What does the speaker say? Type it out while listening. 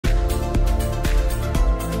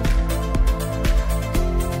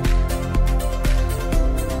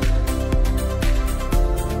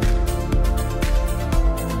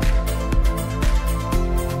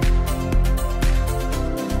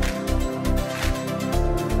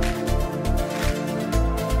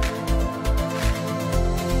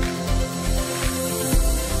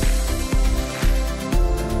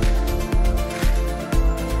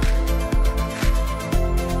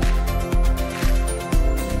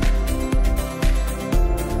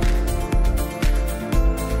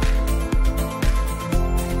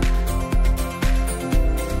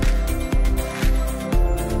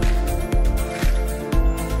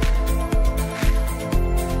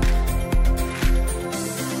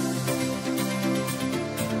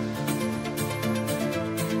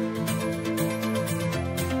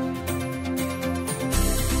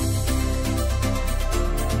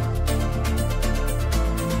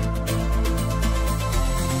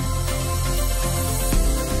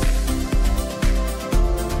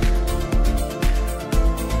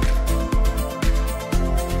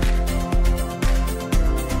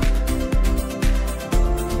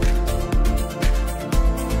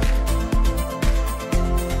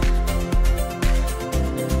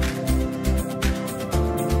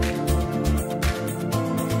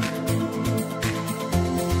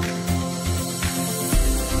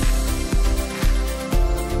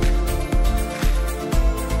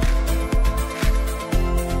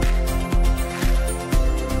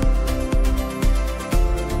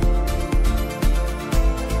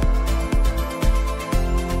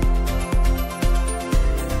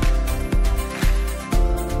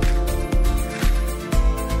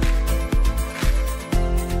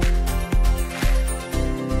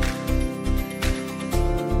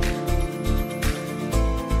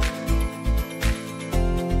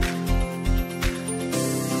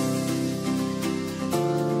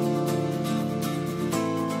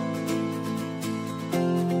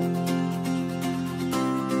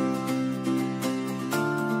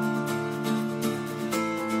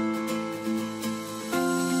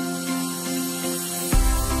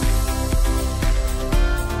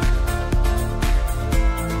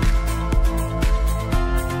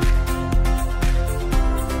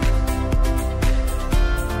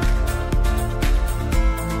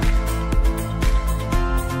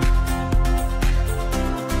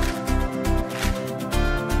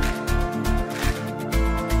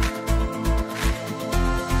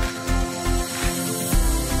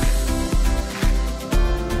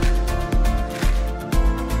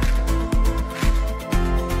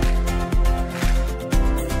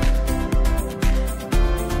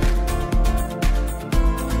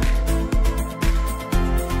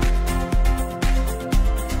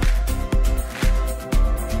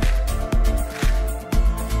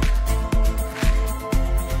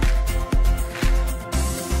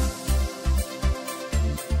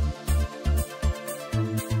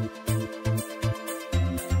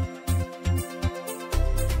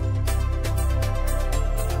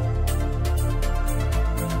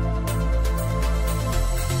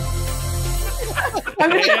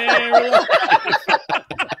And we're live.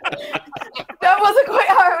 That wasn't quite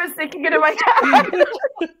how I was thinking it in my head.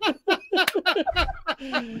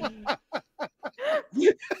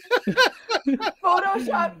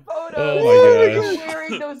 Photoshop photos. Oh my gosh.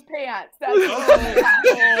 Wearing those pants. That's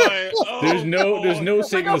boy. There's no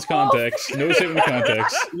saving this context. No saving the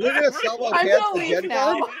context. You're gonna sell those I'm pants gonna to leave Jen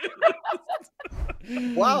now. Card?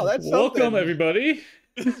 Wow, that's Welcome something. everybody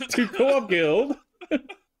to Co-op Guild.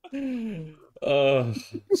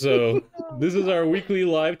 So this is our weekly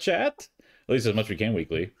live chat. At least as much as we can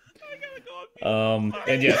weekly. And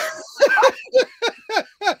yes,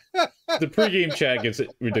 the pregame chat gets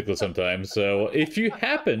ridiculous sometimes. So if you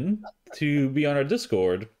happen to be on our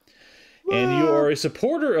Discord and you are a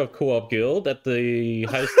supporter of Co-op Guild at the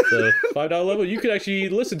highest the $5 level, you can actually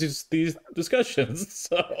listen to these discussions.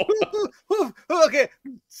 So Okay,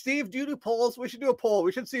 Steve, do you do polls? We should do a poll.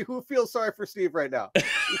 We should see who feels sorry for Steve right now. We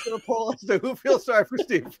should do a poll as to who feels sorry for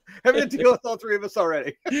Steve. Having to deal with all three of us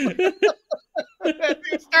already. It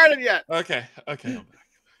hasn't started yet. Okay, I'm back.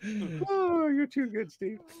 Oh, you're too good,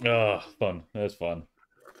 Steve. oh, fun. That's fun.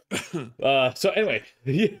 So anyway,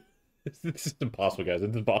 this is impossible, guys.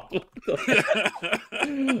 It's impossible.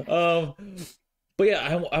 But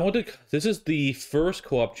yeah, I want to. This is the first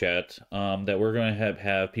co-op chat that we're going to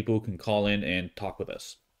have people who can call in and talk with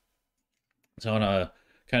us. So I want to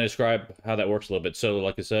kind of describe how that works a little bit. So,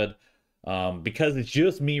 like I said, because it's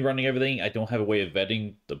just me running everything, I don't have a way of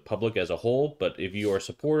vetting the public as a whole. But if you are a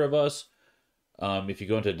supporter of us, if you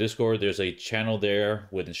go into Discord, there's a channel there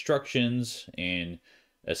with instructions and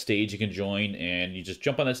a stage you can join, and you just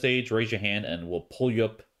jump on that stage, raise your hand, and we'll pull you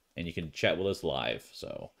up, and you can chat with us live.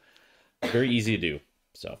 So very easy to do.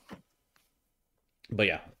 So, but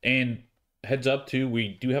yeah, and heads up too, we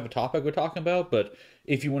do have a topic we're talking about, but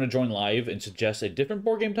if you want to join live and suggest a different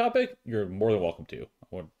board game topic, you're more than welcome to.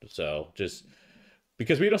 So just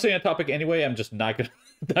because we don't say a topic anyway, I'm just not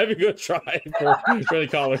even gonna try for any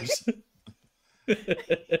callers.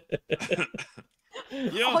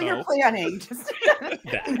 All you're planning. Just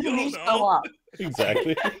you show up.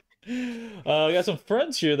 Exactly. We got some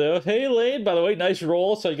friends here though. Hey Lane, by the way, nice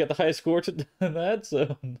roll. So you got the highest score to that.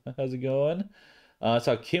 So how's it going?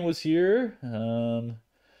 So Kim was here.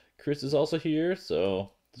 Chris is also here.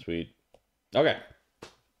 So sweet. Okay.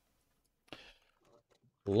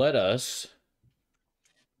 Let us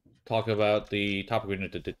talk about the topic we're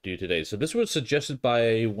going to do today. So this was suggested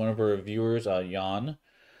by one of our viewers, Jan.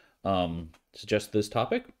 Suggested this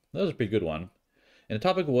topic. That was a pretty good one. And the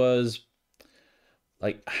topic was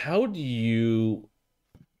like, how do you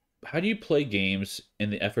play games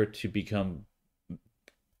in the effort to become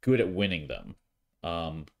good at winning them?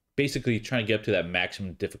 Basically trying to get up to that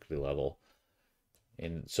maximum difficulty level.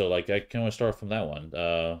 And so like I kind of start from that one.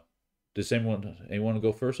 Does anyone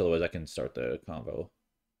go first? Otherwise I can start the convo.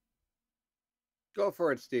 Go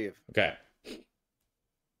for it, Steve. Okay.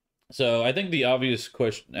 So I think the obvious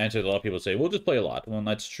answer that a lot of people say, we'll just play a lot. Well,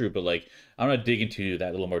 that's true, but like I'm gonna dig into that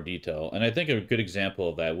a little more detail. And I think a good example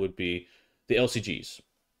of that would be the LCGs.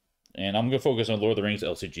 And I'm gonna focus on Lord of the Rings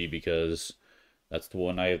LCG because that's the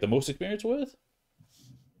one I have the most experience with.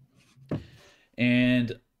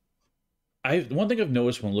 And one thing I've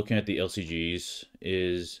noticed when looking at the LCGs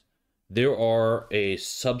is there are a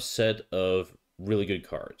subset of really good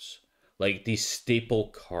cards. Like these staple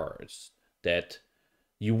cards that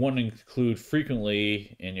you want to include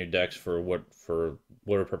frequently in your decks for whatever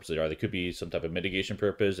purpose they are. They could be some type of mitigation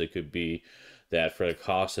purpose. It could be that for the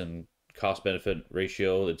cost benefit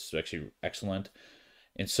ratio, it's actually excellent.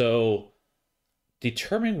 And so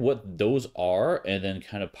determining what those are and then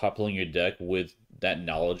kind of populating your deck with that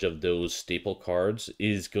knowledge of those staple cards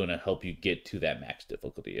is going to help you get to that max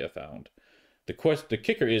difficulty I found. The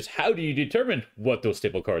kicker is, how do you determine what those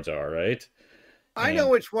staple cards are, right? I know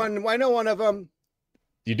which one. I know one of them.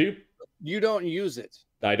 You do? You don't use it.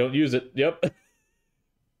 I don't use it. Yep.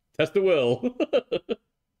 Test the will.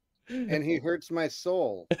 And he hurts my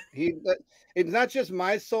soul. It's not just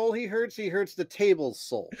my soul he hurts the table's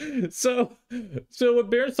soul. So what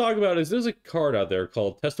Bairnt's talking about is there's a card out there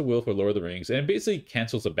called Test the Will for Lord of the Rings, and it basically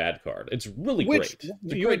cancels a bad card. It's really great. It's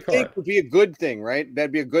you would think would be a good thing, right?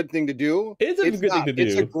 That'd be a good thing to do. It's a good thing to do.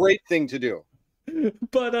 It's a great thing to do.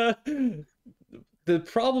 But the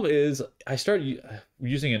problem is I started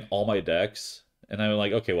using it in all my decks, and I'm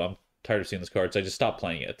like, okay, well, I'm tired of seeing this card, so I just stopped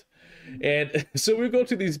playing it. And so we go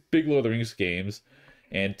to these big Lord of the Rings games,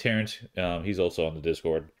 and Terrence, he's also on the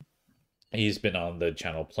Discord. He's been on the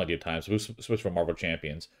channel plenty of times, especially for Marvel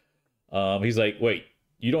Champions. He's like, wait,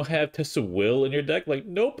 you don't have Test of Will in your deck? Like,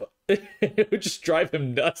 nope. It would just drive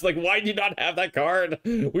him nuts. Like, why do you not have that card?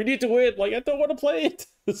 We need to win. Like, I don't want to play it.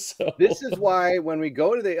 So this is why when we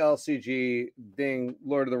go to the LCG thing,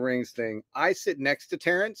 Lord of the Rings thing, I sit next to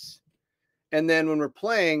Terrence, and then when we're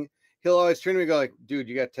playing, he'll always turn to me and go like, "Dude,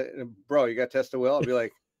 you got bro, you got Test of Will?" I'll be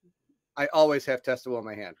like, "I always have Test of Will in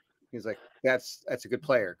my hand." He's like, "That's a good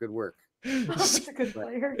player. Good work." That's a good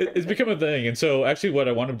player. It's become a thing. And so actually what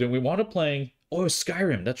I wound up doing, we wound up playing, oh, it was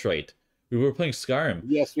Skyrim. That's right. We were playing Skyrim.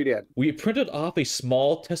 Yes, we did. We printed off a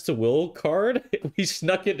small Test of Will card. We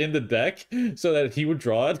snuck it in the deck so that he would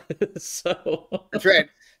draw it. So that's right.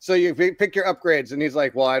 So you pick your upgrades, and he's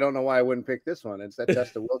like, "Well, I don't know why I wouldn't pick this one. It's that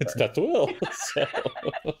Test of Will card." It's Test of Will. So...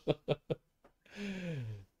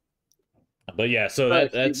 But yeah, so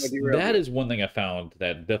that is one thing I found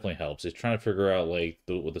that definitely helps, is trying to figure out like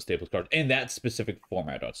what the staples card in that specific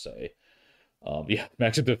format, I'd say. Yeah,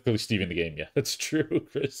 maximum difficulty Steve in the game. Yeah, that's true,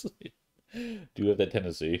 Chris. Do have that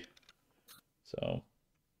tendency. So,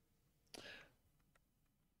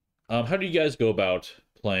 how do you guys go about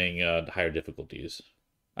playing higher difficulties?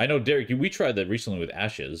 I know, Derrick, we tried that recently with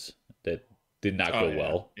Ashes. That did not go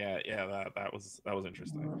well. Yeah, that was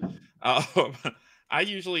interesting. I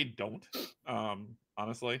usually don't.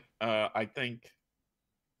 Honestly, I think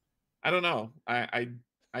I don't know. I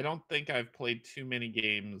don't think I've played too many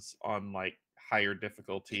games on like higher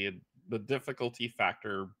difficulty, and the difficulty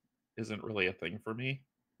factor isn't really a thing for me.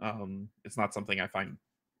 It's not something I find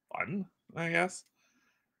fun, I guess.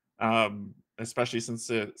 Especially since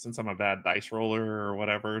I'm a bad dice roller or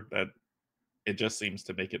whatever, that it just seems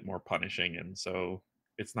to make it more punishing, and so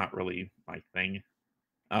it's not really my thing.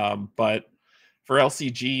 But for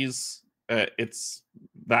LCGs,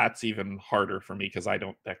 that's even harder for me because I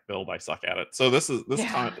don't deck build. I suck at it. So this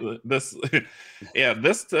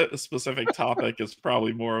specific topic is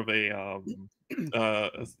probably more of a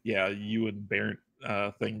you and Bairnt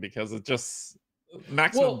thing, because it just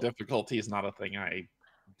maximum difficulty is not a thing I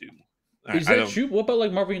do. Is that true? What about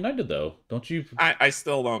like Marvel United though? Don't you? I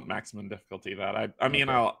still don't maximum difficulty that. I mean,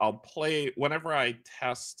 I'll play whenever I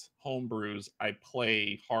test homebrews. I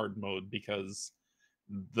play hard mode because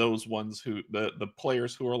those ones who the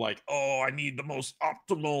players who are like, oh, I need the most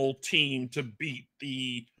optimal team to beat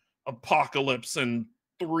the apocalypse in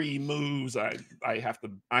 3 moves. I have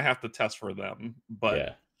to test for them.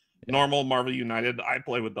 But normal Marvel United, I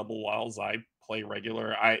play with double wilds. I play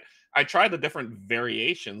regular. I try the different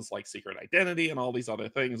variations like Secret Identity and all these other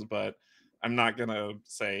things, but I'm not gonna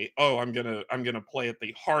say, oh, I'm gonna play at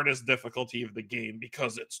the hardest difficulty of the game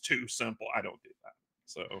because it's too simple. I don't do that.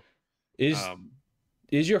 So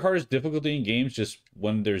is your hardest difficulty in games just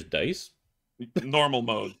when there's dice? Normal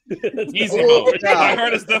mode. Easy mode. My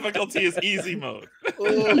hardest difficulty is easy mode.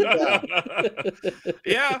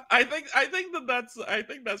 Yeah, I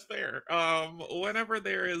think that's fair. Whenever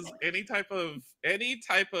there is any type of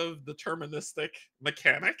deterministic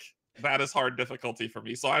mechanic, that is hard difficulty for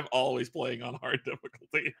me. So I'm always playing on hard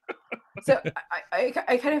difficulty. So I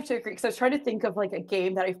kind of have to agree, because I was trying to think of like a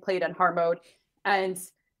game that I've played on hard mode, and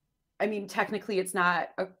I mean, technically it's not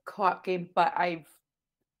a co-op game, but I've,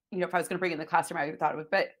 if I was going to bring it in the classroom, I thought of it.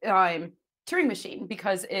 But Turing Machine,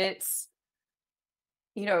 because it's,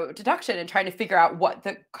 deduction and trying to figure out what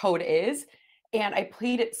the code is. And I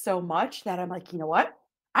played it so much that I'm like, you know what?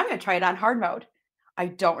 I'm going to try it on hard mode. I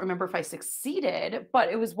don't remember if I succeeded, but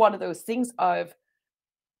it was one of those things of,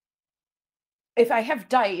 if I have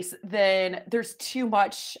dice, then there's too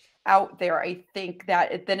much out there. I think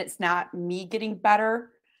that then it's not me getting better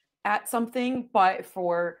at something, but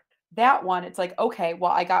for that one, it's like, okay,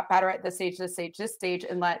 well, I got better at this stage,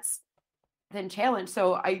 and let's then challenge.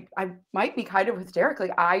 So I might be kind of with Derrick.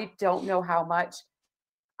 Like, I don't know how much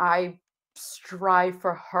I strive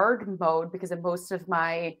for hard mode, because in most of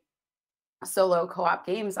my solo co-op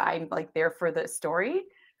games, I'm like there for the story.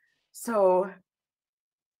 So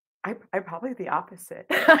I probably the opposite.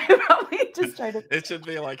 I probably just try to. It should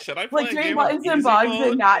be like, should I play like doing buttons and bugs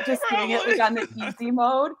and not just doing it like on the easy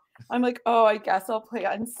mode? I'm like, oh, I guess I'll play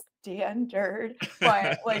on standard.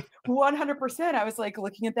 But like 100%, I was like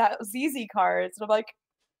looking at those easy cards, and I'm like,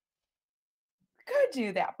 I could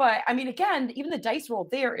do that. But I mean, again, even the dice roll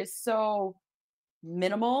there is so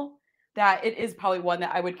minimal that it is probably one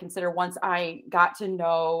that I would consider, once I got to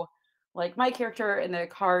know like my character and the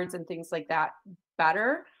cards and things like that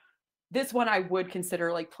better. This one I would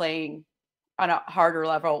consider like playing on a harder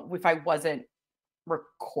level if I wasn't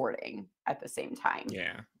recording at the same time.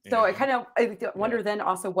 So I wonder then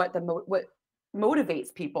also what what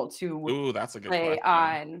motivates people to that's a good play question.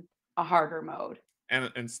 On a harder mode.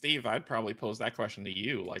 And Steve, I'd probably pose that question to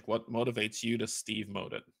you. Like, what motivates you to Steve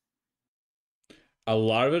mode it? a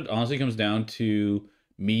lot of it honestly comes down to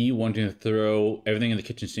me wanting to throw everything in the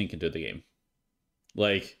kitchen sink into the game.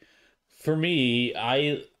 Like for me,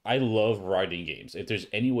 I love writing games. If there's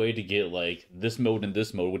any way to get like this mode and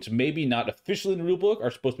this mode, which maybe not officially in the rulebook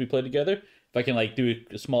are supposed to be played together, if I can like do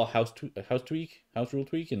a small house rule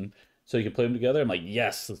tweak, and so you can play them together, I'm like,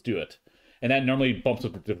 yes, let's do it. And that normally bumps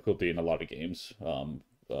up the difficulty in a lot of games.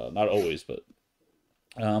 Not always, but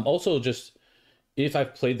also just if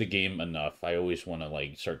I've played the game enough, I always want to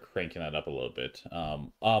like start cranking that up a little bit.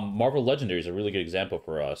 Marvel Legendary is a really good example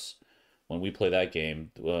for us when we play that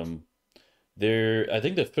game. There, I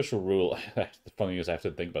think the official rule. The funny thing is, I have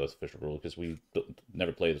to think about this official rule because we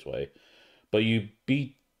never play this way. But you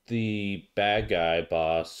beat the bad guy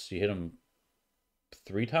boss. You hit him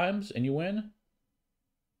 3 times and you win.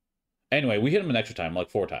 Anyway, we hit him an extra time, like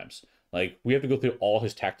 4 times. Like we have to go through all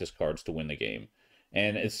his tactics cards to win the game,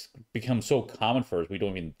 and it's become so common for us we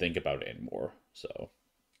don't even think about it anymore. So,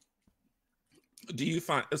 do you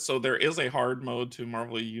find so there is a hard mode to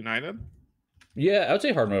Marvel United? Yeah, I would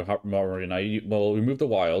say hard mode Marvel United. Well, remove the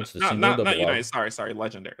wilds. Not United. Sorry,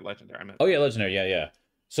 Legendary. I meant. Oh yeah, Legendary. Yeah.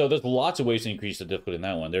 So there's lots of ways to increase the difficulty in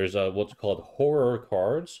that one. There's what's called horror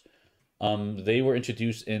cards. They were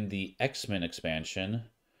introduced in the X-Men expansion,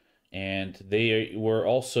 and they were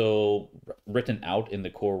also written out in the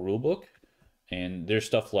core rulebook. And there's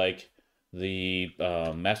stuff like the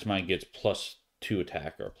Mastermind gets +2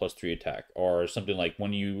 attack or +3 attack, or something like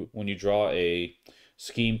when you draw a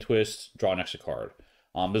scheme twist, draw an extra card.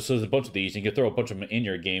 This is a bunch of these. You can throw a bunch of them in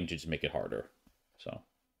your game to just make it harder. So,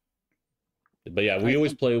 but yeah, we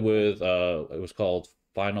always play with it was called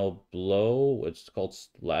Final Blow. It's called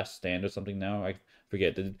Last Stand or something now. I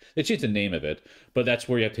forget. They changed the name of it, but that's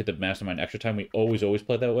where you have to hit the Mastermind extra time. We always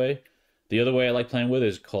play that way. The other way I like playing with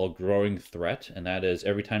is called Growing Threat, and that is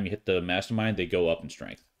every time you hit the Mastermind, they go up in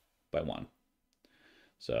strength by 1.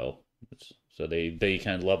 So they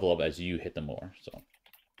kind of level up as you hit them more. So,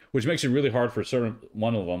 which makes it really hard for certain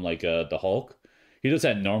one of them, like the Hulk. He does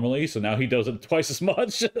that normally, so now he does it twice as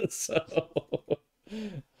much. So,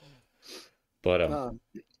 but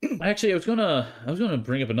actually, I was gonna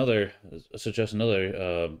bring up suggest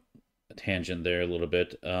another tangent there a little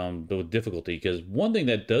bit, but with difficulty, because one thing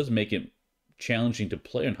that does make it challenging to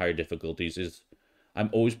play on higher difficulties is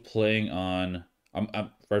I'm always playing on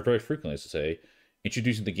I'm very, very frequently, as to say,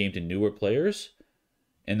 introducing the game to newer players,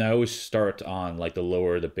 and I always start on like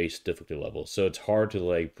the base difficulty level, so it's hard to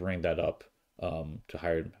like bring that up to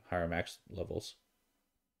higher max levels.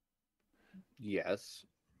 Yes.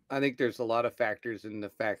 I think there's a lot of factors in the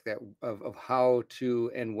fact that of how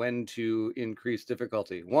to and when to increase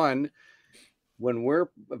difficulty. One, when we're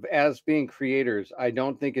as being creators, I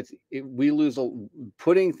don't think we lose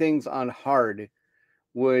putting things on hard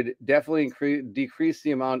would definitely decrease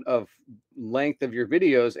the amount of length of your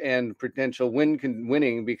videos and potential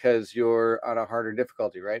winning because you're on a harder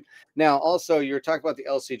difficulty. Right now, also you're talking about the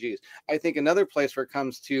LCGs. I think another place where it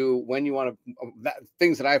comes to when you want to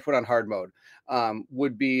things that I put on hard mode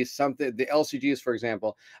would be something, the LCGs, for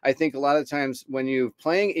example. I think a lot of times when you're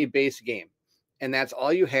playing a base game and that's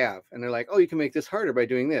all you have, and they're like, oh, you can make this harder by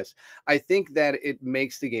doing this, I think that it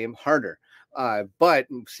makes the game harder. But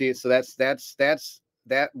see, so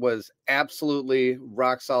that was absolutely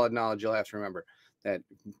rock solid knowledge. You'll have to remember that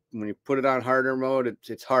when you put it on harder mode,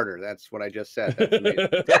 it's harder. That's what I just said.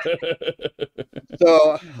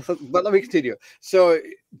 So, but let me continue. So,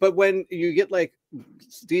 but when you get like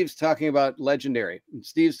Steve's talking about Legendary,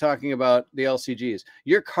 Steve's talking about the LCGs,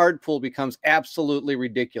 your card pool becomes absolutely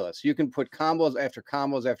ridiculous. You can put combos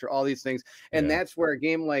after all these things. And that's where a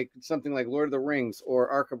game like something like Lord of the Rings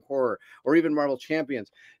or Arkham Horror or even Marvel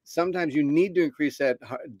Champions, sometimes you need to increase that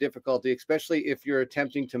difficulty, especially if you're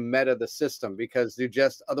attempting to meta the system, because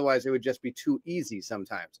otherwise it would just be too easy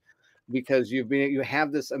sometimes, because you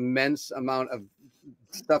have this immense amount of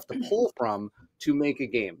stuff to pull from to make a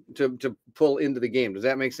game, to pull into the game. Does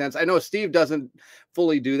that make sense? I know Steve doesn't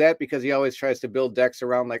fully do that because he always tries to build decks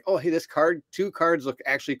around like, oh, hey, two cards look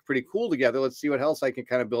actually pretty cool together. Let's see what else I can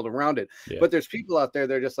kind of build around it. Yeah. But there's people out there,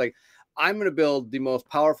 they're just like, I'm going to build the most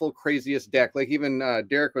powerful, craziest deck. Like even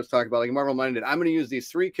Derrick was talking about, like Marvel Minded. I'm going to use these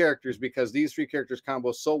 3 characters because these 3 characters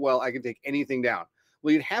combo so well, I can take anything down.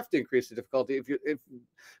 Well, you'd have to increase the difficulty if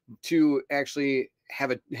to actually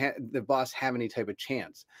have the boss have any type of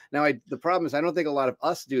chance. Now, the problem is I don't think a lot of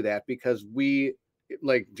us do that because we,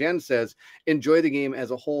 like Jen says, enjoy the game as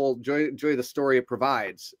a whole, enjoy the story it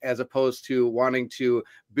provides, as opposed to wanting to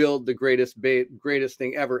build the greatest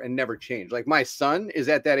thing ever and never change. Like my son is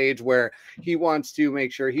at that age where he wants to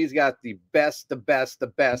make sure he's got the best,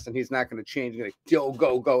 and he's not going to change. He's going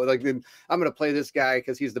to go. Like, I'm going to play this guy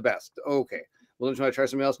because he's the best. Okay. Well, don't you want to try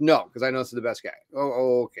something else? No, because I know this is the best guy.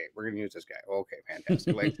 Oh, okay. We're gonna use this guy. Okay,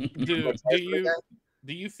 fantastic. Like,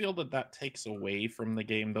 do you feel that takes away from the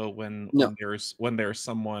game though when No. when there's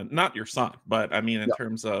someone, not your son, but I mean in No.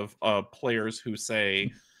 terms of players who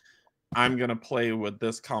say, I'm gonna play with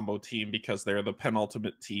this combo team because they're the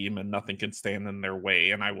penultimate team and nothing can stand in their way,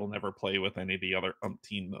 and I will never play with any of the other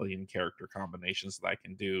umpteen million character combinations that I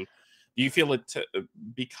can do. Do you feel it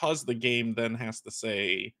because the game then has to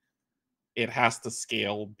say it has to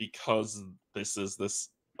scale because this is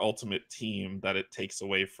this ultimate team that it takes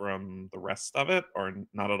away from the rest of it, or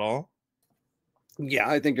not at all? Yeah,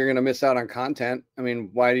 I think you're going to miss out on content. I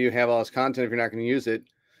mean, why do you have all this content if you're not going to use it?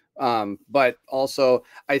 But also,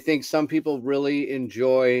 I think some people really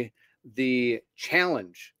enjoy the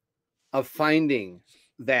challenge of finding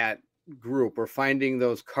that group or finding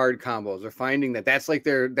those card combos or finding that's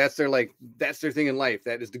their thing in life.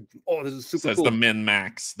 That is this is super cool. The min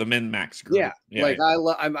max group. Yeah.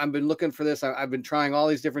 I've been looking for this. I've been trying all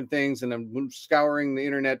these different things, and I'm scouring the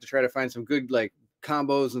internet to try to find some good like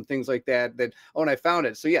combos and things like that. And I found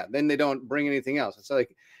it. So yeah, then they don't bring anything else. It's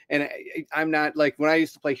like, and I'm not like when I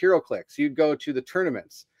used to play HeroClix, you'd go to the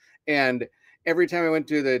tournaments, and every time I went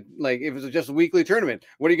to if it was just a weekly tournament,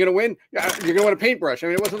 what are you going to win? You're going to win a paintbrush. I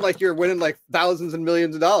mean, it wasn't like you're winning like thousands and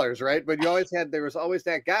millions of dollars, right? But there was always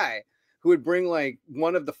that guy who would bring like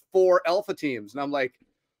one of the 4 alpha teams. And I'm like,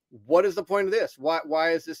 what is the point of this?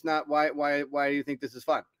 Why is this not, why do you think this is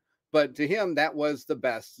fun? But to him, that was the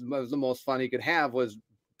best, was the most fun he could have, was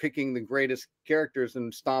picking the greatest characters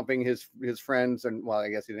and stomping his friends, and well, I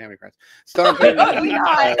guess he didn't have any friends, stomping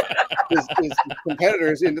his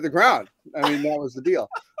competitors into the ground. I mean, that was the deal.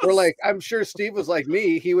 Or like, I'm sure Steve was like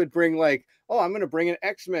me. He would bring like, oh, I'm going to bring an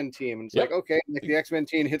X-Men team. And it's like, okay, like the X-Men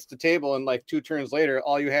team hits the table, and like 2 turns later,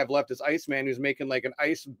 all you have left is Iceman, who's making like an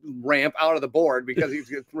ice ramp out of the board because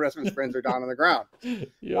the rest of his friends are down on the ground.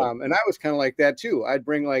 And I was kind of like that too. I'd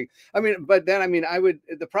bring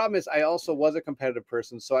the problem is I also was a competitive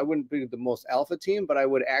person, so I wouldn't be the most alpha team, but I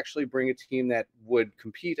would actually bring a team that would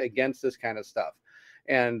compete against this kind of stuff.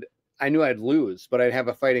 And I knew I'd lose, but I'd have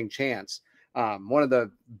a fighting chance. One of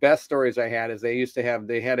the best stories I had is they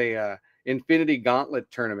had a Infinity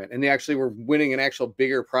Gauntlet tournament, and they actually were winning an actual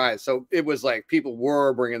bigger prize. So it was like people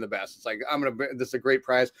were bringing the best. It's like, this is a great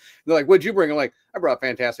prize. And they're like, what'd you bring? I'm like, I brought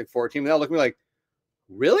Fantastic Four team. And they'll look at me like,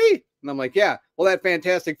 really? And I'm like, yeah. Well, that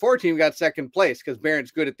Fantastic Four team got second place because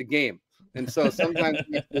Bairnt's good at the game. And so sometimes,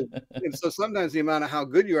 the amount of how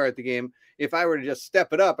good you are at the game, if I were to just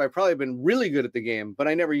step it up, I've probably been really good at the game, but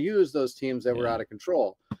I never used those teams that were out of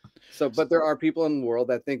control. So, but there are people in the world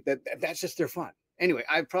that think that that's just their fun. Anyway,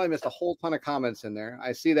 I've probably missed a whole ton of comments in there.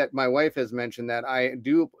 I see that my wife has mentioned that I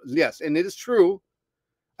do. Yes. And it is true.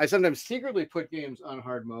 I sometimes secretly put games on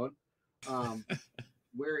hard mode.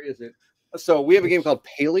 Where is it? So we have a game called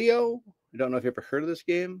Paleo. I don't know if you ever heard of this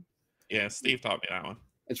game. Yeah. Steve taught me that one.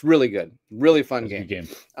 It's really good. Really fun game.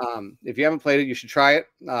 If you haven't played it, you should try it.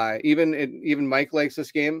 Even Mike likes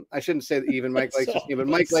this game. I shouldn't say that even Mike likes this game, but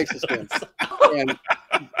Mike likes this game. And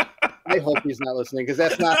I hope he's not listening, because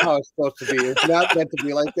that's not how it's supposed to be. It's not meant to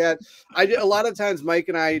be like that. A lot of times Mike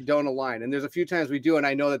and I don't align, and there's a few times we do, and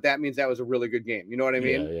I know that means that was a really good game. You know what I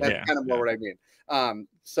mean? That's kind of more what I mean.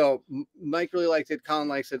 So Mike really likes it. Colin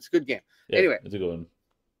likes it. It's a good game. Anyway, it's a good one.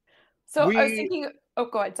 So I was thinking. Oh,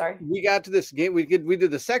 go ahead. Sorry. We got to this game. We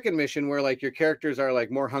did the second mission where like your characters are like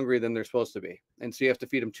more hungry than they're supposed to be, and so you have to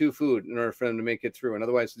feed them 2 food in order for them to make it through, and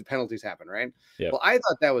otherwise the penalties happen, right? Well, I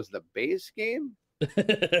thought that was the base game.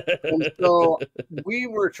 And so we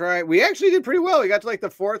actually did pretty well. We got to like the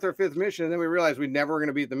 4th or 5th mission, and then we realized we never were going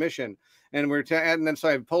to beat the mission. And and then so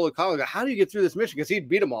I pulled a call. How do you get through this mission? Because he'd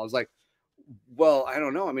beat them all. I was like, well, I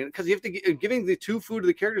don't know. I mean, because you have to giving the 2 food to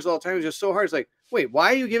the characters all the time is just so hard. It's like, wait,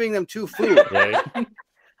 why are you giving them 2 food? Right.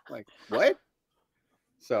 Like, what?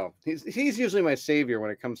 So he's usually my savior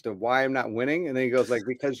when it comes to why I'm not winning. And then he goes like,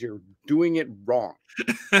 because you're doing it wrong.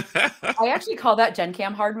 I actually call that Gen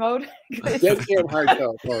Cam hard mode. Gen Cam hard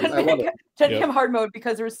mode. I love it. Gen Cam hard mode,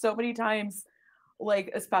 because there's so many times,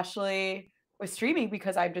 like especially with streaming,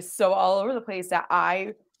 because I'm just so all over the place that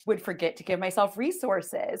I would forget to give myself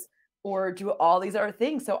resources or do all these other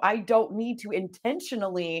things. So I don't need to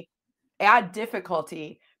intentionally add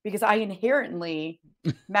difficulty, because I inherently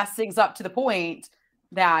mess things up to the point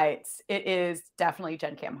that it is definitely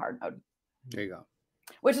Gen Cam hard mode. There you go.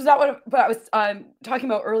 Which is not what I was talking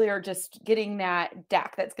about earlier, just getting that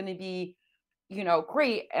deck that's going to be,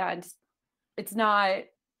 great. And it's not,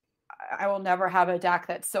 I will never have a deck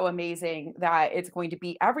that's so amazing that it's going to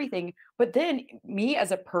be everything. But then me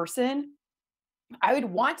as a person, I would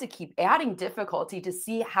want to keep adding difficulty to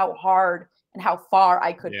see how hard and how far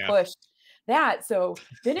I could push that. So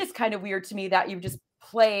then it's kind of weird to me that you just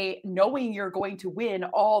play knowing you're going to win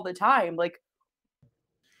all the time. Like,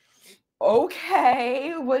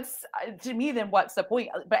 okay, what's to me then what's the point?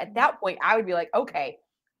 But at that point, I would be like, okay,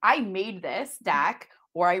 I made this deck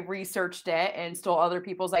or I researched it and stole other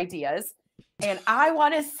people's ideas, and I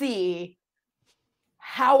want to see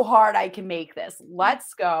how hard I can make this.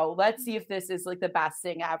 Let's go. Let's see if this is like the best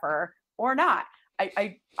thing ever or not.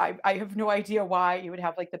 I have no idea why you would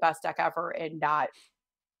have like the best deck ever and not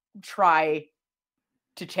try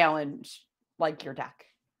to challenge like your deck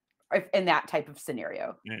in that type of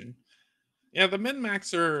scenario. Yeah, the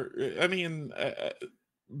min-maxer, I mean,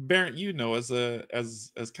 Bairnt, you know, as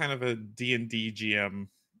kind of a D&D GM,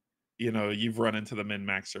 you know, you've run into the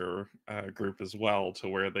min-maxer group as well, to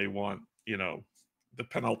where they want, you know, the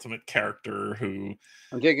penultimate character who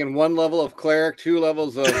I'm taking 1 level of cleric, 2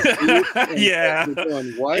 levels of yeah,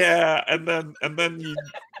 what? Yeah, and then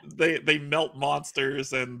they melt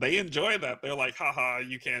monsters and they enjoy that. They're like, haha,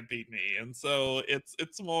 you can't beat me. And so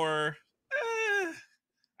it's more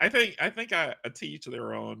I think to each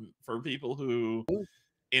their own. For people who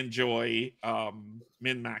enjoy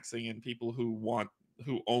min-maxing and people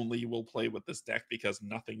who only will play with this deck because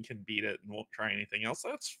nothing can beat it and won't try anything else,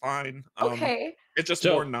 that's fine. Okay. It's just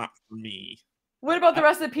more not for me. What about the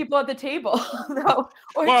rest of the people at the table? No.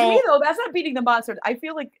 Or to me though, that's not beating the monsters. I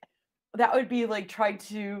feel like that would be like trying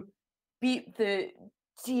to beat the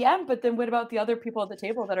DM, but then what about the other people at the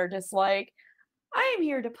table that are just like, I am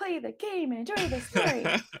here to play the game and enjoy the story.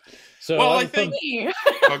 So well, I think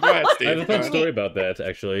go ahead, Steve. I have a fun story about that,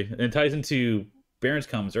 actually. And it ties into Bairnt's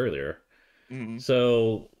comments earlier. Mm-hmm.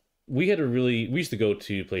 So we used to go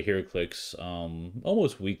to play HeroClix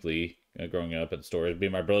almost weekly growing up at the stores. Me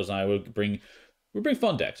and my brothers and I would bring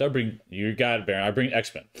fun decks. You got it, Bairnt. I bring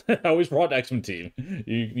X-Men. I always brought X-Men team.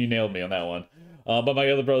 You nailed me on that one. But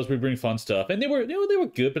my other brothers would bring fun stuff, and they were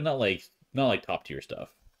good, but not like top tier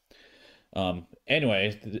stuff.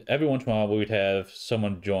 Anyway, every once in a while we would have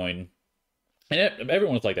someone join, and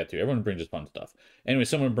everyone's like that too. Everyone brings just fun stuff. Anyway,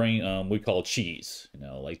 someone would bring we call cheese. You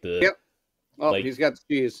know, like the yep. Oh, he's got the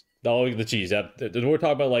cheese. The cheese. We're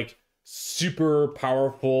talking about like super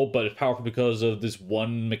powerful, but it's powerful because of this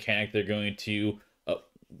one mechanic they're going to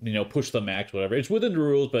push the max, whatever. It's within the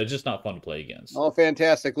rules, but it's just not fun to play against. Oh,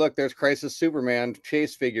 fantastic. Look, there's Crisis Superman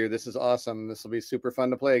chase figure. This is awesome. This will be super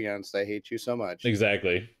fun to play against. I hate you so much.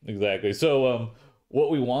 Exactly. So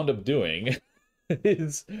what we wound up doing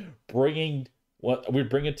is bring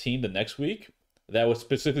a team the next week that was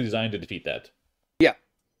specifically designed to defeat that. Yeah.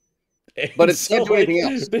 But it can't do anything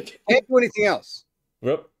else. Can't do anything else.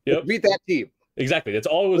 Yep. Beat that team. Exactly. That's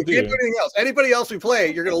all it was doing. Can't do anything else. Anybody else we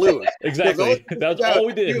play, you're going to lose. Exactly. That's all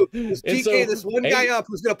we did. TK this one guy up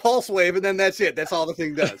who's going to pulse wave, and then that's it. That's all the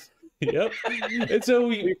thing does. Yep. And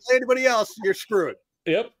so if you play anybody else, you're screwed.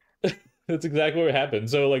 Yep. That's exactly what happened.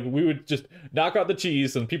 So like we would just knock out the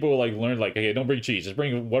cheese, and people would like learn like, okay, don't bring cheese. Just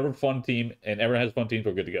bring whatever fun team, and everyone has fun teams.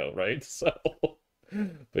 We're good to go, right? So,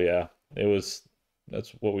 but yeah,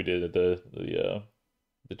 that's what we did at the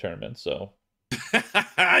tournament. So.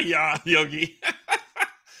 Yeah, Yogi.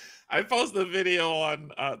 I posted a video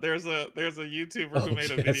on there's a YouTuber who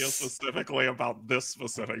made a video specifically about this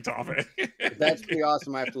specific topic. That's pretty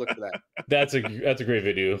awesome. I have to look for that. That's a great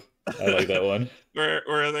video. I like that one.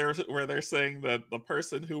 where they're saying that the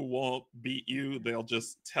person who won't beat you, they'll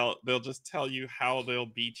just tell you how they'll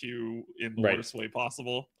beat you in the worst way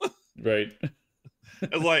possible. Right.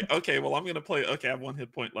 It's like, okay, well, I'm gonna play. Okay, I have 1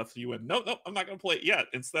 hit point left. You win. No, I'm not gonna play it yet.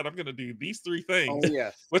 Instead, I'm gonna do these 3 things. Oh,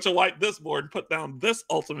 yes. Which will wipe this board. Put down this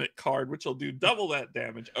ultimate card, which will do double that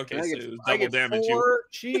damage. Okay, so double damage. 4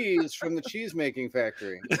 cheese from the cheese making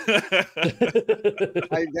factory. That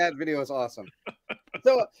video is awesome.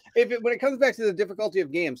 So, when it comes back to the difficulty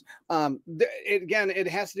of games, it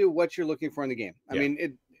has to do with what you're looking for in the game. I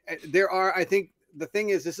mean, I think. The thing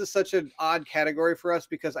is, this is such an odd category for us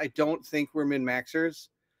because I don't think we're min-maxers.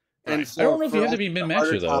 Right. And so I don't know if you have to be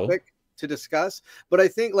min-maxer, though. To discuss, but I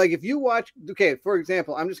think, like, if you watch, okay, for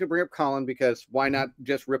example, I'm just going to bring up Colin because why not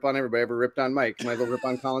just rip on everybody? I ever ripped on Mike. Might as well rip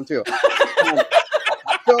on Colin, too.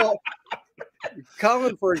 So,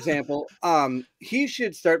 Colin, for example, he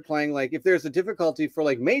should start playing, like, if there's a difficulty for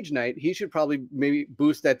like Mage Knight, he should probably maybe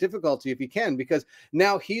boost that difficulty if he can, because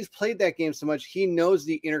now he's played that game so much, he knows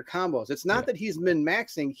the inner combos. It's not that he's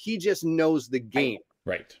min-maxing, he just knows the game.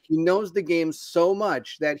 Right. He knows the game so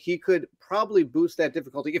much that he could probably boost that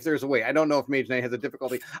difficulty if there's a way. I don't know if Mage Knight has a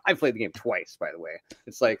difficulty. I've played the game twice, by the way.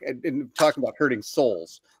 It's like, in talking about hurting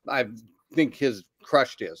souls, I think his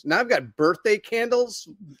crushed his. Now I've got birthday candles.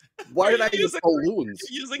 Why did I use balloons?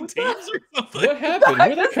 Using teams or something? What happened?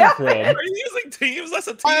 Where'd that come from? Are you using teams? That's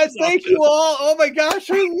a team. Thank you all. Oh my gosh,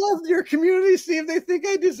 I love your community, Steve. They think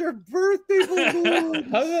I deserve birthday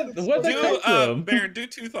balloons. Where'd that come from? Bairnt, do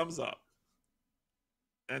 2 thumbs up.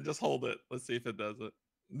 And just hold it. Let's see if it does it.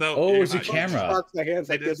 No. Oh, it's a camera. My hands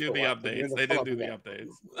They like didn't this do the for a while. updates. They didn't do the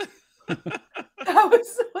updates. That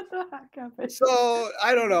was what the heck happened. So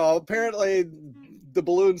I don't know. Apparently, the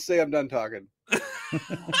balloons say I'm done talking.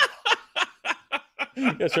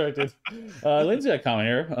 That's right, dude. Lindsay got a comment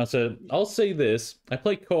here. Said, I'll say this. I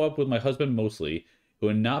play co-op with my husband mostly. It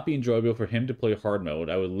would not be enjoyable for him to play hard mode.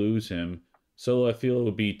 I would lose him. Solo, I feel it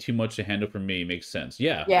would be too much to handle for me. Makes sense.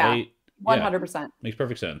 Yeah. 100%. Makes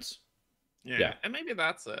perfect sense. Yeah, and maybe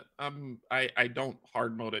that's it. I don't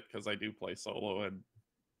hard mode it because I do play solo, and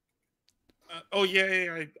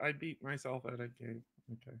I beat myself at a game.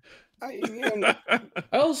 Okay.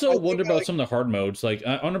 I also wonder about some of the hard modes. Like,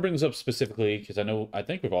 I want to bring this up specifically because I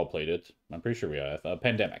think we've all played it. I'm pretty sure we have.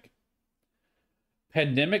 Pandemic.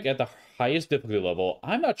 Pandemic at the highest difficulty level.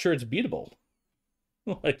 I'm not sure it's beatable.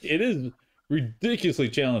 Like, it is ridiculously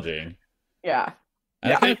challenging. Yeah.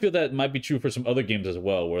 And I kind of feel that might be true for some other games as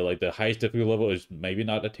well, where like the highest difficulty level is maybe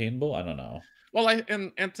not attainable. I don't know. Well,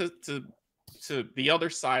 and to the other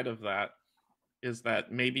side of that is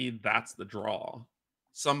that maybe that's the draw.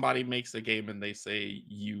 Somebody makes a game and they say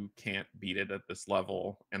you can't beat it at this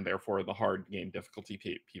level, and therefore the hard game difficulty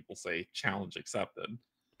people say challenge accepted.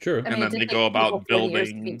 Sure. And then they go about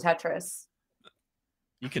building Tetris.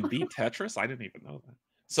 You can beat Tetris? I didn't even know that.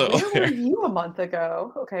 So where were you a month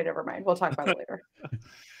ago? Okay, never mind. We'll talk about it later.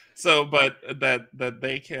 So, but that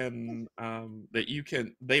they can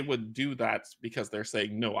they would do that because they're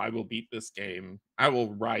saying, no, I will beat this game. I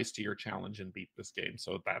will rise to your challenge and beat this game.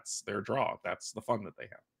 So that's their draw. That's the fun that they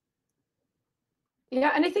have.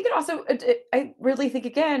 Yeah, and I think it also, I really think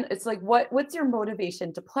again, it's like, what's your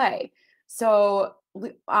motivation to play? So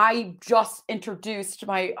I just introduced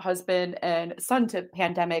my husband and son to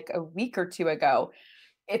Pandemic a week or two ago.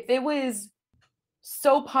 If it was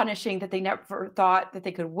so punishing that they never thought that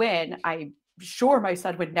they could win, I'm sure my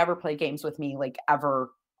son would never play games with me like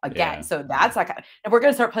ever again. Yeah. So that's like, and we're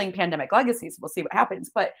going to start playing Pandemic Legacies. We'll see what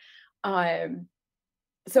happens. But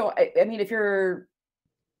so I mean, if your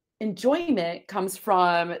enjoyment comes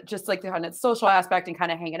from just like the kind of social aspect and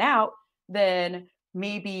kind of hanging out, then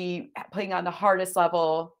maybe playing on the hardest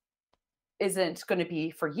level isn't going to be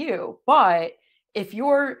for you. But if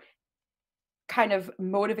your kind of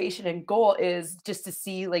motivation and goal is just to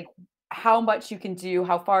see like how much you can do,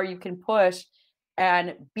 how far you can push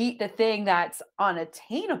and beat the thing that's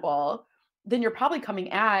unattainable, then you're probably coming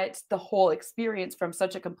at the whole experience from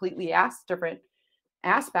such a completely different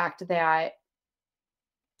aspect that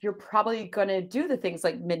you're probably going to do the things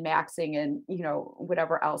like min-maxing and, you know,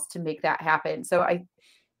 whatever else to make that happen. So I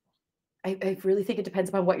really think it depends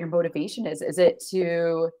upon what your motivation is. Is it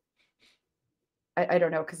to, I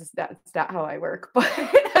don't know, because that's not how I work, but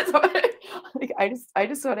that's what, like, I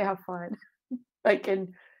just want to have fun. Like,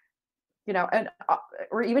 and, you know, and,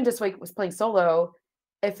 or even just like was playing solo,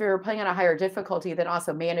 if you're playing on a higher difficulty, then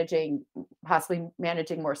also possibly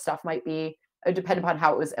managing more stuff might be, depending upon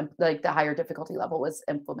how it was, like the higher difficulty level was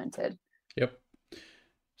implemented. Yep.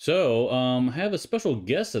 So I have a special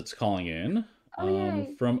guest that's calling in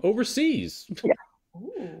from overseas. Yeah.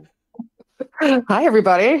 Hi,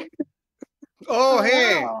 everybody. Oh,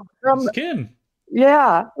 hey. It's Kim.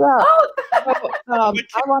 Yeah. I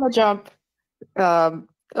want to jump a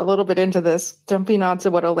little bit into this, jumping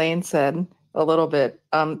onto what Elaine said a little bit.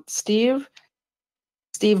 Steve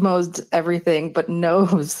modes everything, but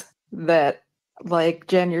knows that, like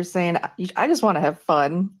Jen, you're saying, I just want to have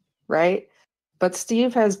fun, right? But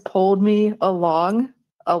Steve has pulled me along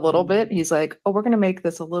a little bit. He's like, oh, we're going to make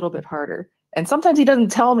this a little bit harder. And sometimes he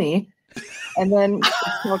doesn't tell me. And then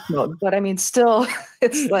it's smoke mode. But I mean, still,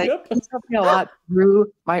 it's like, it's helped me a lot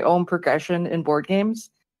through my own progression in board games.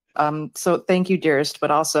 So thank you, dearest,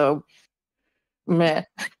 but also, meh.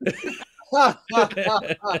 I've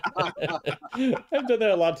done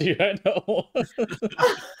that a lot to you, I know.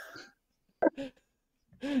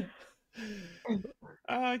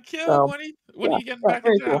 Kim, So, when are you getting back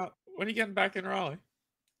in town? When are you getting back in Raleigh?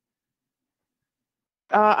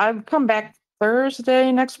 I've come back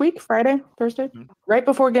Thursday next week, Thursday, right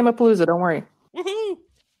before Game of Palooza. Don't worry. Woohoo!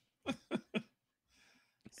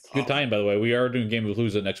 Good time, by the way. We are doing Game of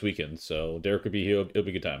Palooza next weekend, so Derrick will be here. It'll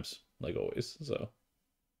be good times, like always. So.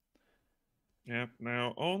 Yeah.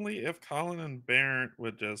 Now, only if Colin and Bairnt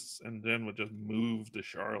would just move to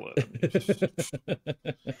Charlotte.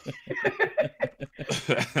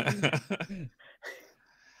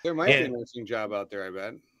 There might be a nursing job out there, I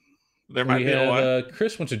bet. There might we be a one. have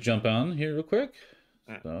Chris wants to jump on here real quick.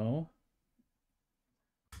 Yeah. So,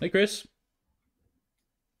 hey, Chris.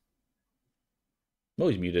 Oh,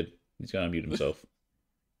 he's muted. He's got to unmute himself.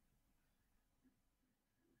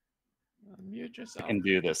 Mute yourself. I can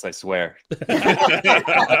do this, I swear. This This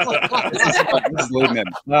is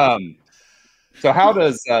Ludman. So how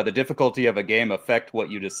does the difficulty of a game affect what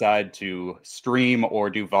you decide to stream or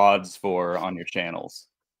do VODs for on your channels?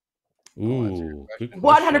 Ooh, good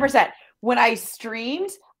question. 100%. When I streamed,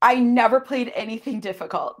 I never played anything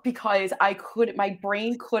difficult because my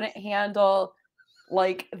brain couldn't handle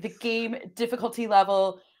like the game difficulty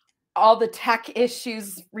level, all the tech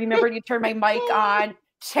issues. Remember to turn my mic on,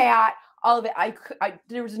 chat, all of it.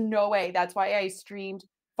 There was no way. That's why I streamed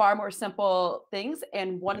far more simple things.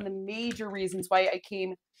 And one of the major reasons why I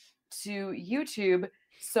came to YouTube,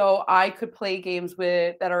 so I could play games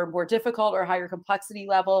that are more difficult or higher complexity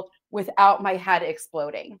level without my head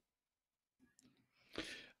exploding.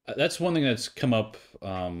 That's one thing that's come up.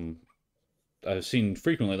 I've seen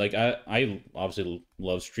frequently. Like I obviously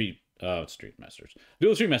love Street Masters,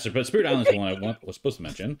 Dual Street Masters, but Spirit Islands is the one I was supposed to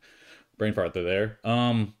mention. Brain fart there.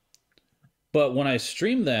 But when I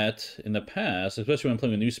stream that in the past, especially when I'm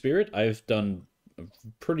playing a new Spirit, I've done a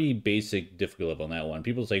pretty basic difficulty level on that one.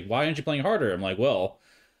 People say, "Why aren't you playing harder?" I'm like, "Well,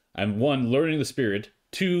 I'm one, learning the Spirit.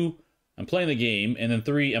 Two, I'm playing the game, and then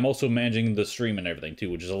three, I'm also managing the stream and everything too,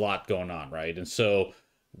 which is a lot going on, right?" And so,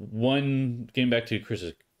 getting back to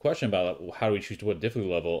Chris's question about how do we choose what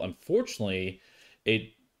difficulty level, unfortunately,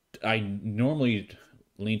 I normally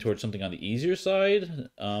lean towards something on the easier side,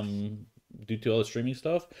 due to all the streaming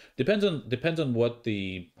stuff. Depends on what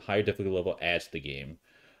the higher difficulty level adds to the game,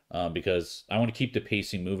 because I want to keep the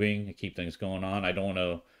pacing moving and keep things going on. I don't want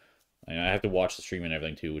to. I have to watch the stream and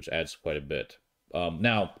everything too, which adds quite a bit.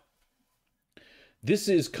 Now, this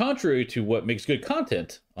is contrary to what makes good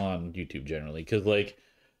content on YouTube generally, because like,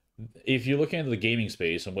 if you're looking into the gaming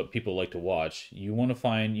space and what people like to watch, you want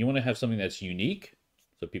to have something that's unique.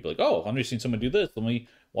 So people are like, oh, I've never seen someone do this. Let me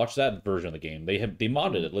watch that version of the game. They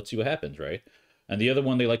modded it. Let's see what happens, right? And the other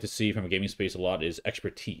one they like to see from a gaming space a lot is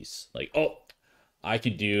expertise. Like, oh, I'm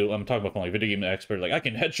talking about from like video game expert, like I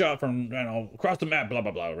can headshot from across the map, blah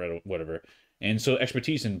blah blah, whatever. And so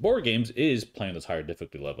expertise in board games is playing those higher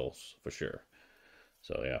difficulty levels for sure.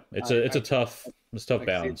 So yeah, it's a tough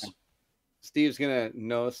balance. Steve's gonna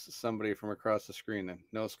know somebody from across the screen and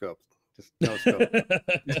no scope. Just no scope.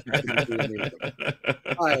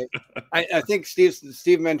 I think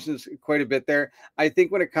Steve mentions quite a bit there. I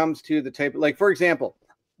think when it comes to the type, like for example,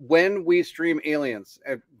 when we stream Aliens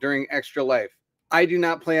during Extra Life, I do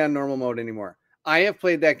not play on normal mode anymore. I have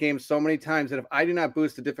played that game so many times that if I do not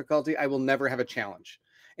boost the difficulty, I will never have a challenge.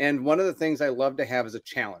 And one of the things I love to have is a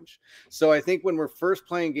challenge. So I think when we're first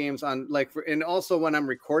playing games on and also when I'm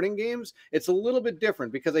recording games, it's a little bit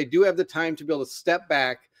different because I do have the time to be able to step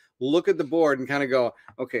back, look at the board and kind of go,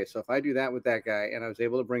 okay, so if I do that with that guy and I was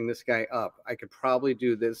able to bring this guy up, I could probably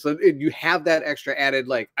do this. So you have that extra added,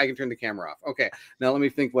 like I can turn the camera off. Okay, now let me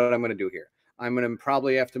think what I'm going to do here. I'm going to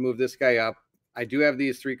probably have to move this guy up. I do have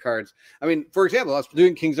these 3 cards. I mean, for example, I was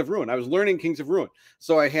doing Kings of Ruin. I was learning Kings of Ruin.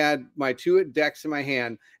 So I had my 2 decks in my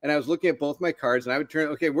hand and I was looking at both my cards and I would turn,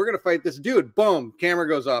 okay, we're going to fight this dude. Boom, camera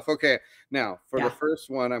goes off. Okay, now for the first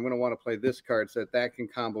one, I'm going to want to play this card so that can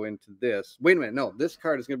combo into this. Wait a minute. No, this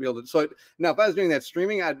card is going to be able to. So now if I was doing that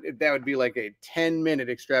streaming, that would be like a 10-minute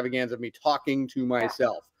extravaganza of me talking to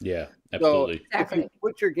myself. Yeah, absolutely. So if you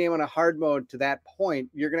put your game on a hard mode to that point,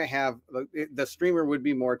 you're going to have the streamer would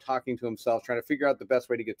be more talking to himself, trying to figure out the best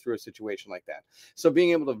way to get through a situation like that. So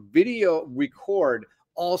being able to video record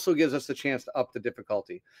also gives us the chance to up the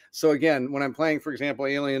difficulty. So again, when I'm playing, for example,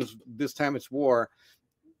 Aliens, this time it's War,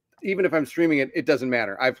 even if I'm streaming it, it doesn't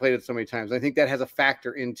matter. I've played it so many times. I think that has a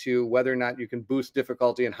factor into whether or not you can boost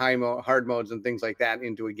difficulty and hard modes and things like that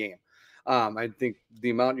into a game. I think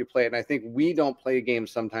the amount you play it, and I think we don't play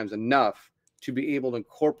games sometimes enough to be able to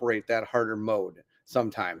incorporate that harder mode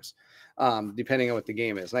sometimes, depending on what the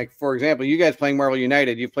game is. Like, for example, you guys playing Marvel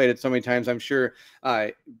United, you've played it so many times, I'm sure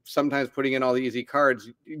sometimes putting in all the easy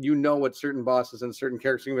cards, you know what certain bosses and certain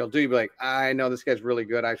characters are going to be able to do. You'll be like, I know this guy's really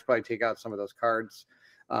good. I should probably take out some of those cards.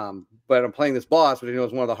 But I'm playing this boss, which I know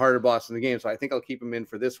is one of the harder bosses in the game, so I think I'll keep him in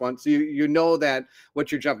for this one. So you know that what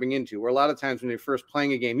you're jumping into. Where a lot of times when you're first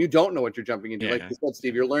playing a game, you don't know what you're jumping into. Like you said,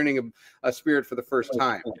 Steve, you're learning a spirit for the first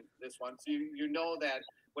time. This one, so you know that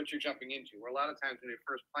what you're jumping into. Where a lot of times when you're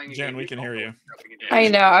first playing a Jen, game, we can hear you. I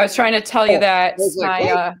know. I was trying to tell you that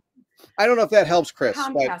I don't know if that helps, Chris,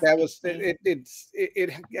 but Comcast that was PC.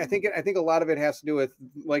 I think a lot of it has to do with,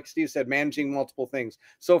 like Steve said, managing multiple things.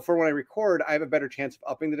 So for when I record, I have a better chance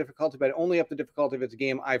of upping the difficulty, but I only up the difficulty if it's a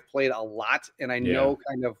game I've played a lot and I know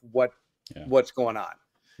kind of what's going on.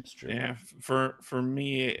 That's true. Yeah, for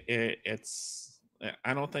me, it's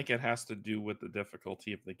I don't think it has to do with the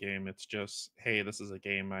difficulty of the game. It's just, hey, this is a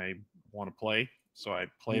game I want to play, so I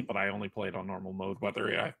play it, but I only play it on normal mode.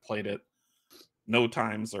 Whether I've played it no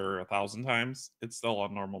times or 1,000 times, it's still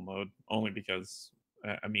on normal mode, only because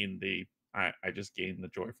I mean I just gain the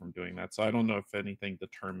joy from doing that. So I don't know if anything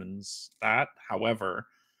determines that. However,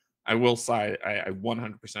 I will say I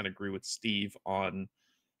 100% agree with Steve on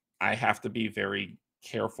I have to be very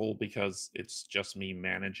careful because it's just me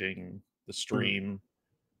managing the stream,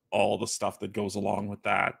 all the stuff that goes along with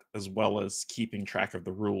that, as well as keeping track of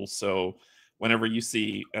the rules. So whenever you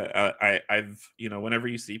see whenever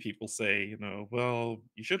you see people say, well,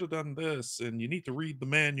 you should have done this and you need to read the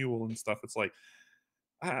manual and stuff, it's like,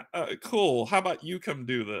 cool, how about you come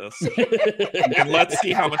do this and let's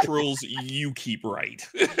see how much rules you keep right.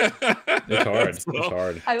 It's hard. So, it's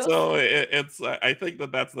hard. So it's I think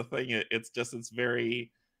that's the thing. It's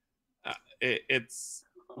very it's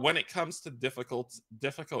when it comes to difficult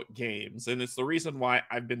games, and it's the reason why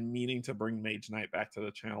I've been meaning to bring Mage Knight back to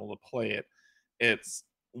the channel to play it. It's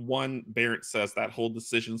one, Bairnt says that whole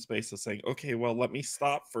decision space is saying, okay, well, let me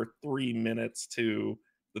stop for 3 minutes to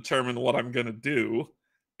determine what I'm gonna do,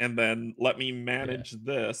 and then let me manage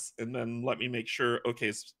this, and then let me make sure, okay,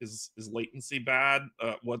 is latency bad?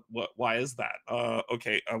 Why is that?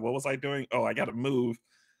 Okay, what was I doing? Oh, I gotta move.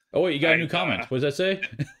 Oh wait, you got a new comment. What does that say?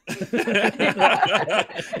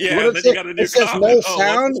 Yeah, then you got a new it says comment. no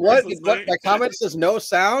sound. What my comment says no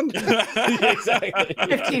sound? Exactly.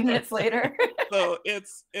 15 minutes later. So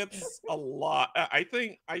it's a lot. I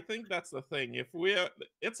think that's the thing.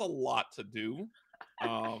 It's a lot to do.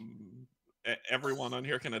 Everyone on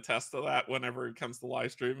here can attest to that. Whenever it comes to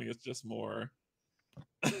live streaming, it's just more.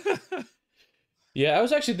 Yeah, I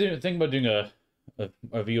was actually thinking about doing a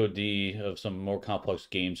VOD of some more complex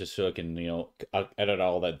games, just so I can edit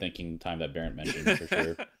all that thinking time that Bairnt mentioned for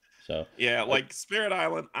sure. So yeah, like Spirit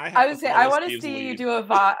Island. I would say I want to see you do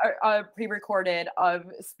a pre-recorded of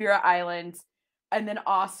Spirit Island, and then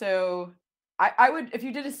also I would, if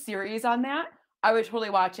you did a series on that, I would totally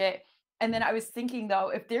watch it. And then I was thinking though,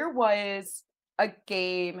 if there was a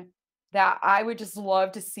game that I would just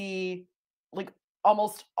love to see, like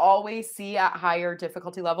almost always see at higher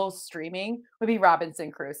difficulty levels streaming, would be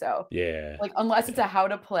Robinson Crusoe. yeah, Like unless it's a how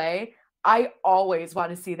to play, I always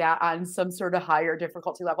want to see that on some sort of higher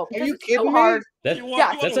difficulty level. Are you it's kidding so me? hard. that's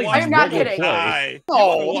Yeah, like I'm not regular kidding. play.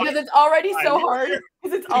 Oh, Because it's already so hard.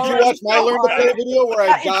 Because it's did you already watch my so Learn to Play hard. video where I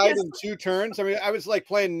Yeah, it's died just- in 2 turns? I mean, I was like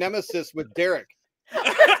playing Nemesis with Derrick.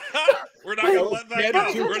 We're not gonna let that Dead go.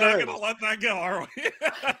 in 2 We're not turns. gonna let that go, are we?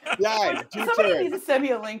 Died 2 Somebody turns. needs to send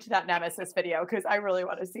me a link to that Nemesis video because I really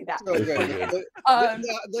want to see that. So good. The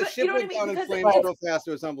But ship you know what I went mean? down in Because flames it's- so fast,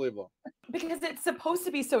 it was unbelievable. because it's supposed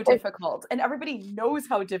to be so difficult and everybody knows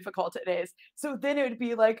how difficult it is. So then it would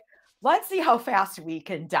be like, let's see how fast we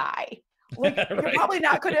can die. Like you're Right. probably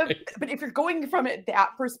not going to, but if you're going from it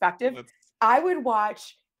that perspective, I would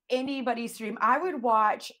watch anybody stream. I would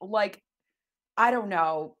watch like, I don't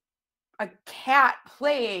know, a cat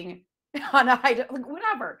playing on a high, like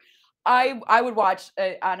whatever. I would watch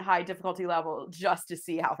on high difficulty level just to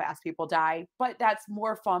see how fast people die. But that's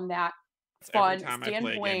more from that fun Every time I play a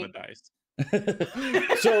game standpoint. with dice.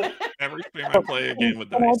 So Every time I play a game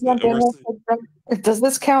with Can I dice. jump in real quick? Does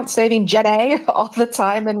this count saving Jedi all the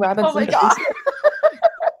time in Robinson? Oh my god.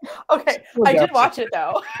 Okay, I did watch it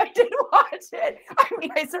though. I did watch it. I mean,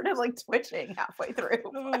 I started like twitching halfway through.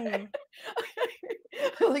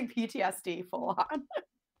 Like PTSD full on.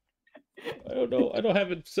 I don't know. I don't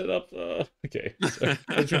have it set up. Okay, so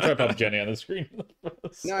let's try to pop Jenny on the screen.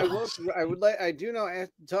 No, I do know.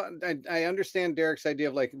 I understand Derrick's idea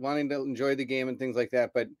of like wanting to enjoy the game and things like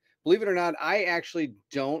that, but believe it or not, I actually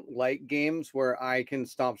don't like games where I can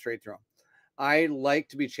stomp straight through them. I like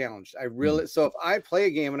to be challenged. I really, so if I play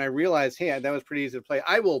a game and I realize, hey, that was pretty easy to play,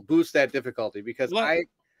 I will boost that difficulty because I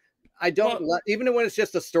don't even when it's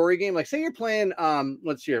just a story game. Like say you're playing,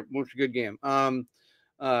 let's hear what's a good game.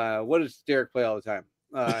 What does Derrick play all the time?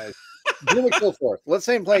 Gloomy Killforth. Let's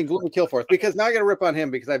say I'm playing Gloomy Killforth because now I got to rip on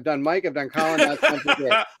him because I've done Mike, I've done Colin.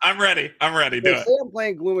 I'm ready. Do it. Say I'm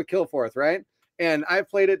playing Gloomy Killforth, right? and I've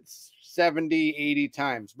played it 70, 80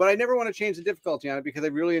 times, but I never want to change the difficulty on it because I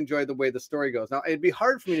really enjoy the way the story goes. Now, it'd be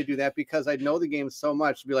hard for me to do that because I know the game so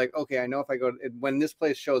much to be like, okay, I know if I go, when this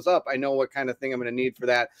place shows up, I know what kind of thing I'm going to need for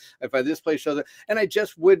that. If this place shows up, and I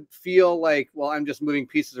just would feel like, well, I'm just moving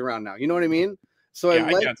pieces around now. You know what I mean? So Yeah, I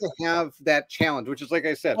like to have that challenge, which is like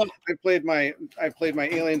I said, I played my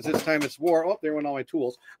aliens this time. It's war. Oh, there went all my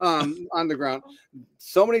tools on the ground.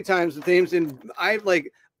 So many times the themes, and I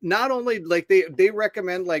like. Not only like they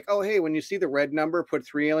recommend like, oh, hey, when you see the red number, put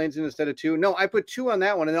 3 aliens in instead of 2. No, I put 2 on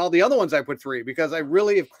that one, and all the other ones I put 3 because I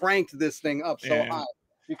really have cranked this thing up so high.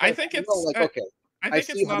 I think it's like, okay. I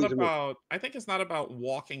think it's not about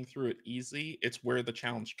walking through it easy. It's where the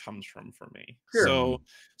challenge comes from for me. Sure.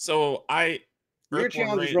 So your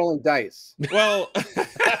challenge is rolling dice. Well,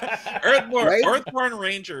 Earthborn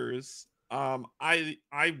Rangers.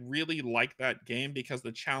 I really like that game because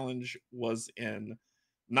the challenge was in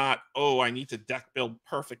not, oh, I need to deck build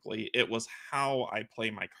perfectly. It was how I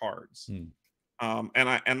play my cards. And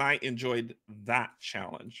I enjoyed that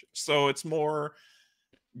challenge. So it's more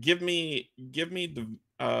give me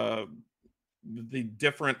the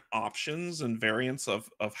different options and variants of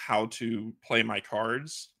how to play my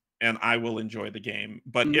cards, and I will enjoy the game.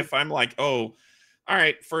 But if I'm like, oh, all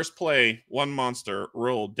right, first play, 1 monster,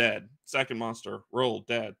 roll dead. Second monster, roll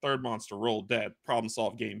dead. Third monster, roll dead. Problem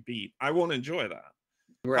solved, game beat. I won't enjoy that.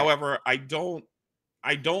 Right. However, I don't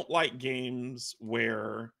like games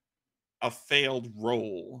where a failed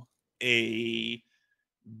roll, one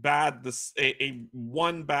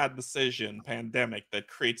bad decision, pandemic, that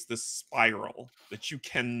creates this spiral that you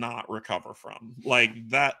cannot recover from. Like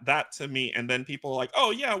that to me, and then people are like,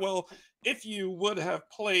 oh yeah, well, if you would have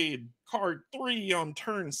played card 3 on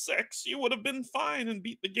turn 6, you would have been fine and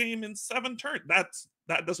beat the game in 7 turns. That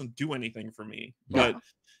doesn't do anything for me. But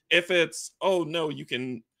if it's, oh no, you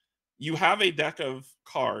have a deck of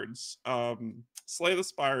cards. Slay the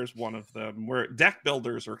Spire is one of them, where deck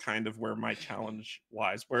builders are kind of where my challenge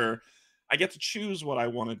lies, where I get to choose what I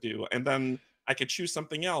want to do, and then I could choose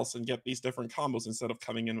something else and get these different combos instead of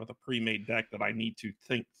coming in with a pre-made deck that I need to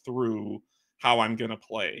think through how I'm going to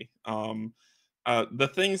play.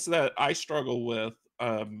 The things that I struggle with,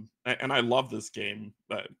 and I love this game,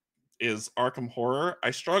 is Arkham Horror.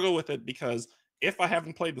 I struggle with it because if I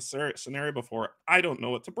haven't played the scenario before, I don't know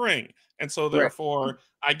what to bring. And so therefore,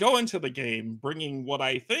 I go into the game bringing what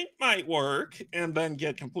I think might work and then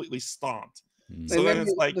get completely stomped. So then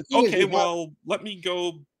it's like, okay, well, let me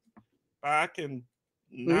go back and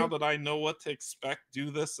now that I know what to expect, do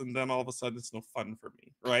this, and then all of a sudden it's no fun for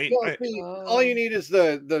me, right? Well, all you need is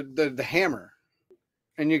the hammer.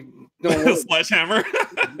 And you don't sledgehammer.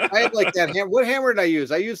 I had like that hammer. What hammer did I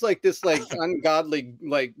use? I used like this like ungodly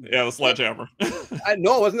the sledgehammer.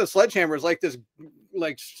 No, it wasn't the sledgehammer. It was like this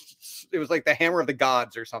it was like the hammer of the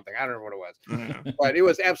gods or something. I don't know what it was. But it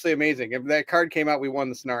was absolutely amazing. If that card came out, we won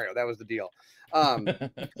the scenario. That was the deal.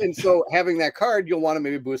 And so having that card, you'll want to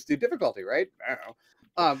maybe boost the difficulty, right? I don't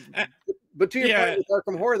know. But to your point with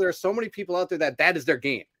Arkham Horror, there are so many people out there that is their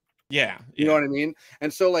game. Yeah. You know what I mean?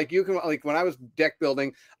 And so like you can, like when I was deck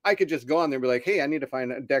building, I could just go on there and be like, hey, I need to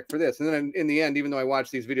find a deck for this. And then in the end, even though I watched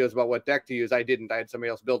these videos about what deck to use, I didn't. I had somebody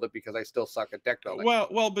else build it because I still suck at deck building.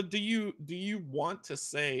 Well, but do you want to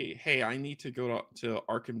say, hey, I need to go to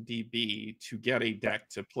Arkham DB to get a deck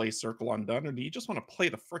to play Circle Undone, or do you just want to play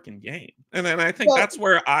the freaking game? And then I think that's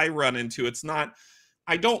where I run into. It's not,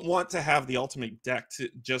 I don't want to have the ultimate deck to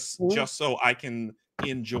just so I can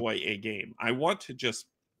enjoy a game. I want to just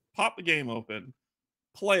pop the game open,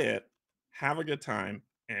 play it, have a good time,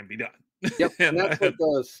 and be done. Yep, and that's what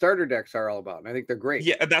the starter decks are all about. And I think they're great.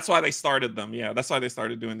 Yeah, that's why they started them. Yeah, that's why they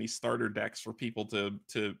started doing these starter decks for people to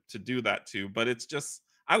do that too. But it's just,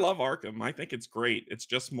 I love Arkham. I think it's great. It's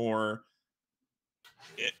just more.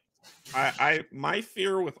 My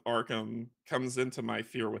fear with Arkham comes into my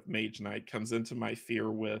fear with Mage Knight, comes into my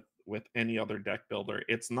fear with any other deck builder.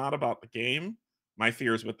 It's not about the game. My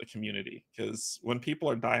fear is with the community, because when people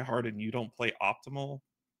are diehard and you don't play optimal,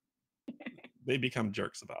 they become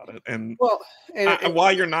jerks about it. And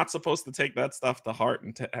while you're not supposed to take that stuff to heart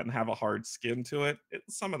and have a hard skin to it,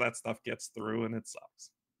 some of that stuff gets through and it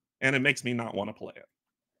sucks, and it makes me not want to play it.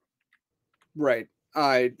 Right.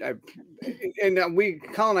 Colin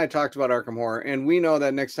and I talked about Arkham Horror, and we know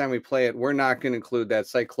that next time we play it, we're not going to include that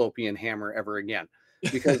Cyclopean hammer ever again.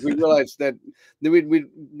 Because we realized that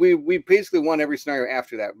we basically won every scenario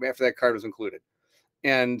after that card was included.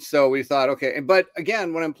 And so we thought, okay, but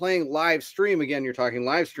again, when I'm playing live stream, again, you're talking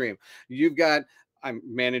live stream, I'm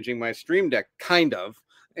managing my stream deck kind of.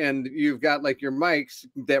 and you've got like your mics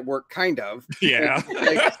that work kind of. Yeah.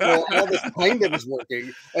 Like, so all this kind of is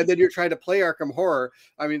working, and then you're trying to play Arkham Horror.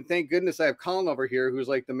 I mean, thank goodness I have Colin over here, who's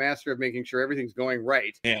like the master of making sure everything's going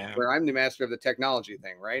right. Yeah. Where I'm the master of the technology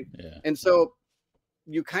thing, right? Yeah. And so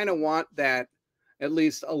you kind of want that at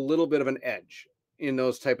least a little bit of an edge in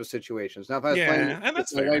those type of situations. Now, if I was playing and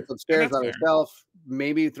that's with my fair. wife upstairs And by that's fair. myself,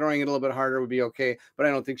 maybe throwing it a little bit harder would be okay. But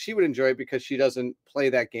I don't think she would enjoy it because she doesn't play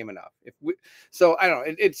that game enough. So I don't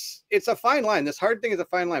know. It's a fine line. This hard thing is a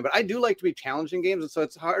fine line. But I do like to be challenging games, and so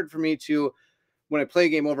it's hard for me to, when I play a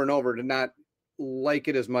game over and over, to not like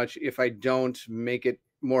it as much if I don't make it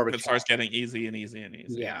more of a. It starts getting easy and easy and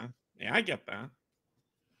easy. Yeah. Yeah, I get that.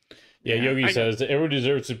 Yeah, Yogi says that everyone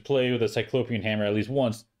deserves to play with a Cyclopean hammer at least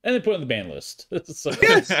once, and then put it on the ban list. So,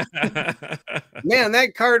 Yes. Man,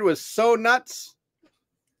 that card was so nuts.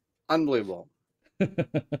 Unbelievable.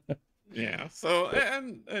 Yeah. So,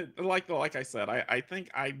 and like I said, I think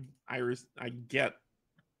I get,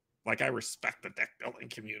 like, I respect the deck building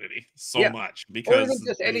community so much because or even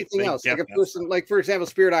just anything else. Like a person, like for example,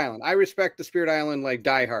 Spirit Island. I respect the Spirit Island like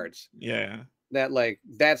diehards. Yeah. That like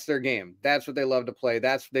that's their game. That's what they love to play.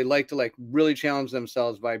 They like to like really challenge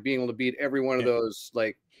themselves by being able to beat every one of those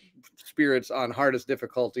like spirits on hardest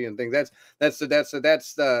difficulty and things. That's important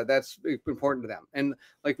to them. And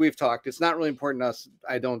like we've talked, it's not really important to us,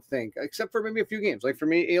 I don't think, except for maybe a few games. Like for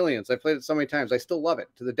me, Aliens, I played it so many times. I still love it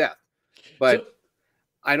to the death. But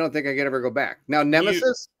I don't think I could ever go back. Now,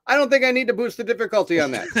 Nemesis, I don't think I need to boost the difficulty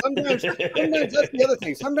on that. Sometimes that's the other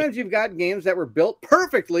thing. Sometimes you've got games that were built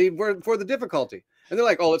perfectly for the difficulty. And they're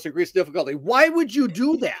like, oh, let's increase difficulty. Why would you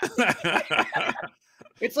do that?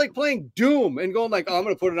 It's like playing Doom and going like, oh, I'm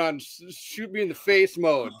going to put it on shoot me in the face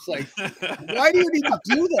mode. It's like, why do you need to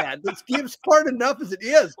do that? This game's hard enough as it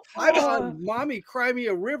is. I'm on Mommy Cry Me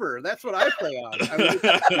a River. That's what I play on. I mean,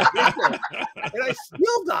 and I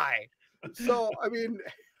still die. So, I mean,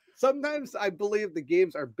 sometimes I believe the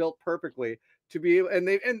games are built perfectly to be able,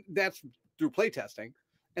 and that's through playtesting,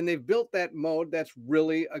 and they've built that mode that's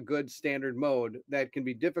really a good standard mode that can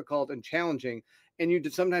be difficult and challenging, and you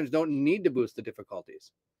sometimes don't need to boost the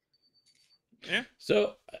difficulties. Yeah.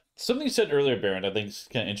 So something you said earlier, Bairnt, I think is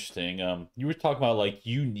kind of interesting. You were talking about like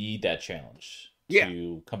you need that challenge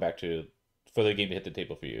to come back to for the game to hit the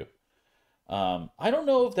table for you. I don't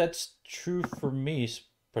know if that's true for me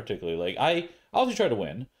particularly. Like I obviously try to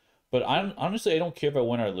win, but honestly I don't care if I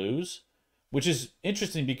win or lose, which is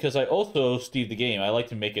interesting because I also Steve the game. I like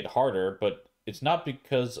to make it harder, but it's not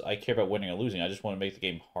because I care about winning or losing. I just want to make the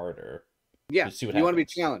game harder. Yeah, see what you happens. Want to be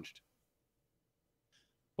challenged.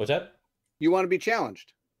 What's that? You want to be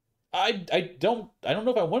challenged. I don't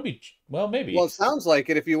know if I want to be. Well, maybe. Well, it sounds like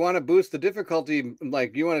it. If you want to boost the difficulty,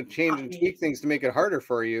 like you want to change and tweak things to make it harder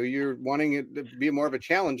for you, you're wanting it to be more of a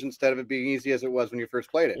challenge instead of it being easy as it was when you first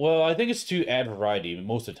played it. Well, I think it's to add variety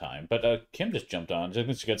most of the time. But Kim just jumped on.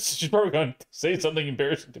 She's probably going to say something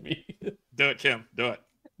embarrassing to me. Do it, Kim. Do it.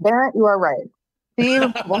 Bairnt, you are right.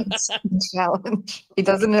 Steve wants a challenge. He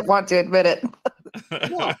doesn't want to admit it.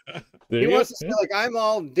 No. He wants to say like I'm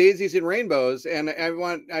all daisies and rainbows, and I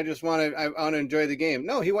want to enjoy the game.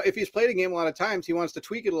 No, if he's played a game a lot of times, he wants to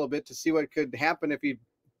tweak it a little bit to see what could happen if he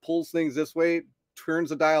pulls things this way, turns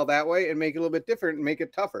the dial that way, and make it a little bit different and make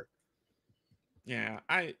it tougher. Yeah,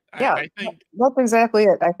 I think that's exactly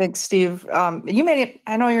it. I think Steve, you made it.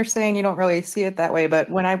 I know you're saying you don't really see it that way,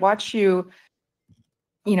 but when I watch you,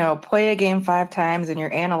 play a game 5 times and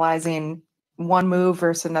you're analyzing one move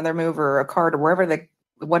versus another move or a card or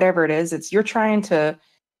whatever it is, you're trying to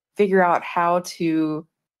figure out how to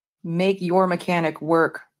make your mechanic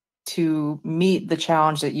work to meet the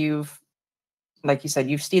challenge that like you said,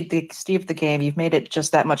 you've Steve the game, you've made it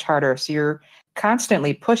just that much harder. So you're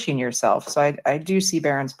constantly pushing yourself. So I do see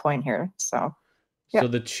Bairnt's point here. So yeah. So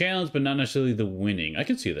the challenge, but not necessarily the winning. I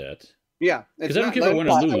can see that. Yeah. Because I don't care if I win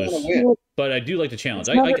or lose, but I do like the challenge.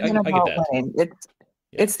 I get that. Winning.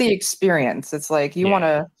 It's the experience. It's like you want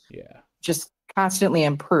to just constantly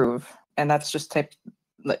improve, and that's just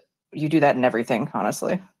you do that in everything,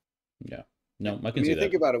 honestly. Yeah. No, I can see that.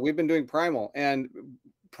 Think about it. We've been doing Primal, and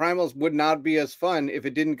Primals would not be as fun if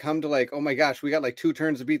it didn't come to like, oh my gosh, we got like 2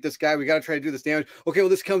 turns to beat this guy. We got to try to do this damage. Okay, well,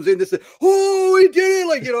 this comes in. Oh, we did it!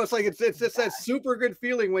 Like, it's like it's that super good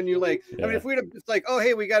feeling when you like. I mean, if it's like, oh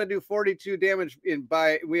hey, we got to do 42 damage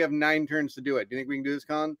we have 9 turns to do it. Do you think we can do this,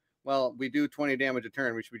 Colin? Well, we do 20 damage a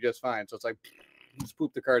turn. We should be just fine. So it's like, just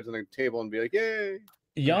poop the cards on the table and be like, yay.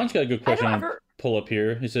 Jan's got a good question on pull up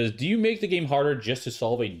here. He says, do you make the game harder just to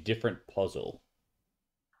solve a different puzzle?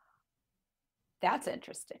 That's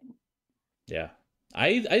interesting. Yeah.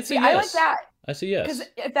 I say yes. I like that. I say yes. Because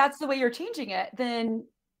if that's the way you're changing it, then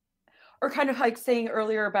or kind of like saying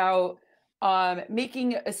earlier about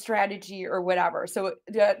making a strategy or whatever. So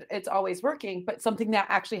that it's always working, but something that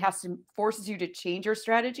actually has to forces you to change your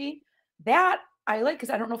strategy. That I like because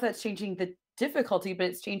I don't know if that's changing the difficulty, but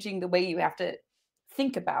it's changing the way you have to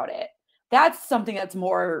think about it. That's something that's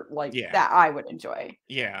more like Yeah. that I would enjoy.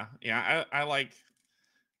 Yeah, I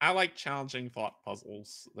like challenging thought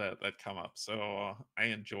puzzles that come up. So I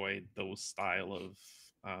enjoy those style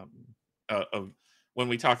of when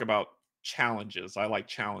we talk about challenges. I like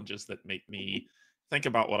challenges that make me think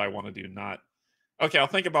about what I want to do. Not okay. I'll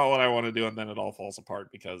think about what I want to do, and then it all falls apart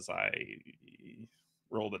because I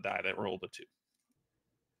rolled a die that rolled a 2.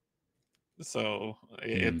 So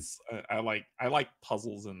it's I like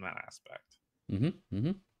puzzles in that aspect.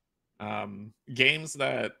 Games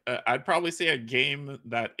that I'd probably say a game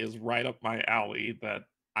that is right up my alley that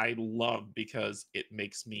I love because it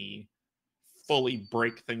makes me fully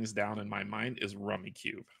break things down in my mind is Rummy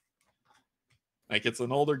Cube. Like, it's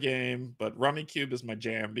an older game, but Rummy Cube is my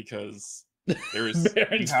jam because there's you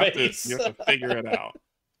have to figure it out.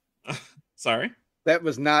 Sorry? That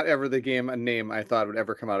was not ever the game a name I thought would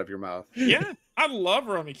ever come out of your mouth. Yeah, I love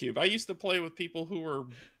Rummy Cube. I used to play with people who were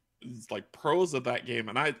like pros of that game,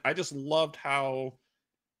 and I just loved how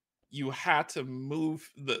you had to move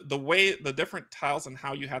the way the different tiles and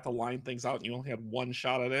how you had to line things out, and you only had one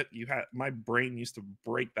shot at it. My brain used to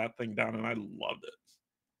break that thing down, and I loved it.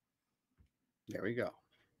 There we go.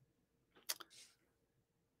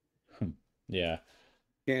 Yeah.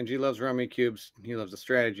 Angie loves Rummy Cubes. He loves the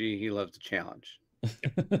strategy. He loves the challenge.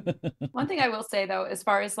 One thing I will say though, as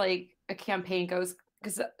far as like a campaign goes,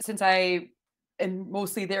 because since I am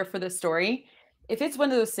mostly there for the story, if it's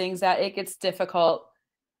one of those things that it gets difficult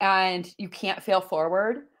and you can't fail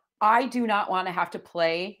forward, I do not want to have to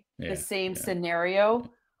play the same scenario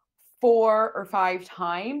 4 or 5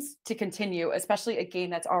 times to continue, especially a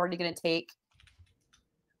game that's already going to take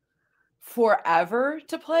forever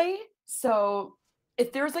to play. So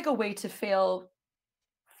if there's like a way to fail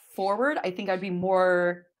forward, I think I'd be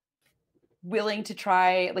more willing to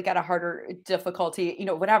try like at a harder difficulty,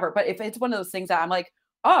 whatever. But if it's one of those things that I'm like,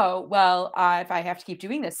 oh, well, if I have to keep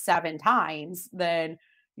doing this 7 times, then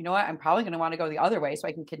you know what, I'm probably going to want to go the other way so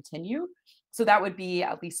I can continue. So that would be,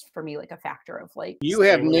 at least for me, like a factor of like, you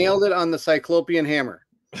have nailed it on the Cyclopean hammer.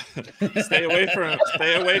 Stay away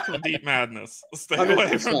from deep madness. Stay 100%.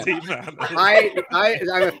 Away from deep madness.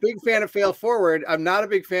 I'm a big fan of fail forward. I'm not a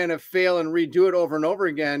big fan of fail and redo it over and over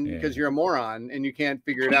again because you're a moron and you can't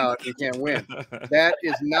figure it out. You can't win. That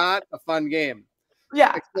is not a fun game.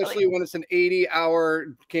 Yeah, especially when it's an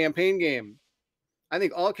 80-hour campaign game. I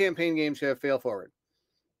think all campaign games should have fail forward.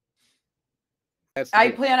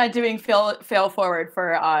 I plan on doing fail forward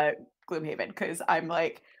for Gloomhaven because I'm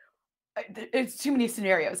like, it's too many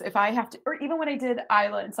scenarios. If I have to, or even when I did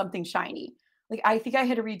Isla and Something Shiny, like I think I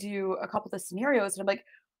had to redo a couple of the scenarios, and I'm like,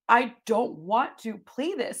 I don't want to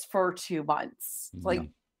play this for 2 months. Like,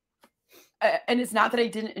 and it's not that I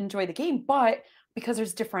didn't enjoy the game, but because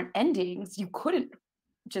there's different endings, you couldn't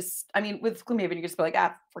just. I mean, with Gloomhaven, you just be like,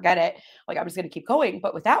 forget it. Like I'm just gonna keep going.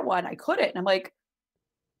 But with that one, I couldn't, and I'm like.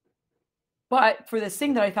 But for this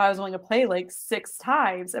thing that I thought I was only going to play like 6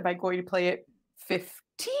 times, am I going to play it 15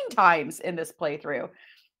 times in this playthrough?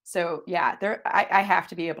 So yeah, I have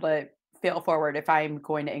to be able to fail forward if I'm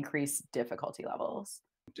going to increase difficulty levels.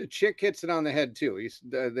 Chick hits it on the head too.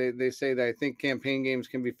 They say that I think campaign games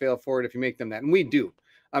can be fail forward if you make them that, and we do.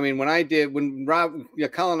 I mean, when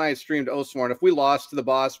Colin and I streamed Oathsworn, if we lost to the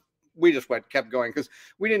boss, we just kept going because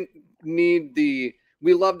we didn't need the.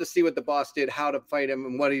 We love to see what the boss did, how to fight him,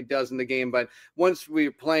 and what he does in the game. But once we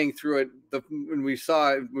were playing through it, when we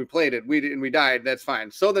saw it, we played it, we died. That's fine.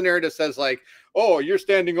 So the narrative says like, "Oh, you're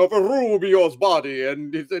standing over Rubio's body,"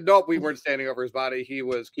 and he said, "Nope, we weren't standing over his body. He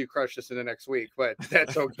crushed us in the next week." But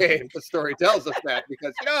that's okay. The story tells us that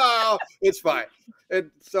because it's fine. And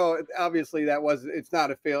so obviously it's not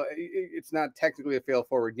a fail. It's not technically a fail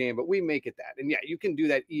forward game, but we make it that. And yeah, you can do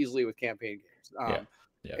that easily with campaign games.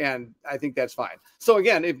 Yeah. And I think that's fine. So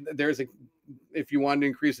again, if you want to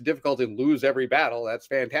increase the difficulty and lose every battle, that's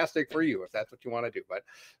fantastic for you if that's what you want to do. But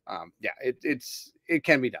it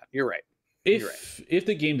can be done. You're right. If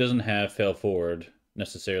the game doesn't have fail forward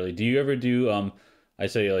necessarily, do you ever do I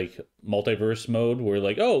say like multiverse mode where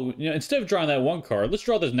like, instead of drawing that one card, let's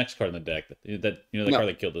draw this next card in the deck the card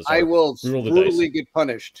that killed us. I will brutally get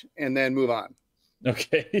punished and then move on.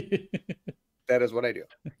 Okay. That is what I do.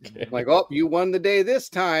 Okay. I'm like, oh, you won the day this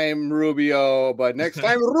time, Rubio, but next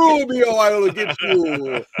time, Rubio, I will get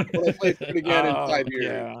you. When I play it again in 5 years.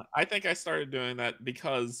 Yeah, I think I started doing that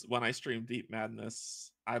because when I streamed Deep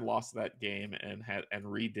Madness, I lost that game and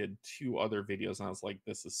redid 2 other videos, and I was like,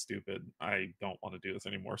 this is stupid. I don't want to do this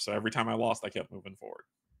anymore. So every time I lost, I kept moving forward.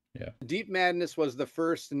 Yeah. Deep Madness was the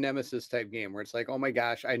first Nemesis type game where it's like, oh my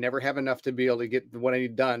gosh, I never have enough to be able to get what I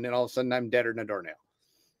need done, and all of a sudden I'm deader than a doornail.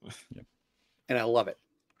 Yep. And I love it.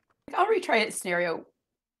 I'll retry it scenario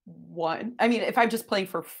 1. I mean, if I'm just playing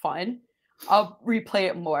for fun, I'll replay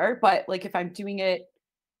it more. But like if I'm doing it,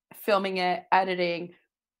 filming it, editing,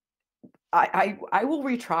 I will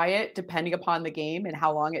retry it depending upon the game and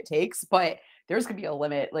how long it takes. But there's gonna be a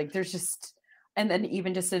limit. Like there's just, and then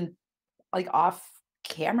even just in like off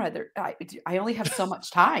camera, there I only have so much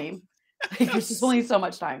time. Like there's just only so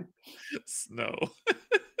much time. Snow.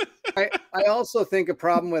 I also think a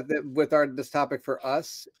problem with this topic for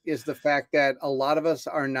us is the fact that a lot of us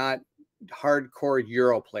are not hardcore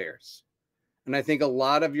Euro players. And I think a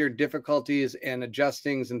lot of your difficulties and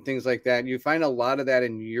adjustings and things like that, you find a lot of that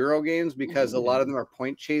in Euro games because a lot of them are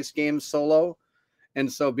point chase games solo. And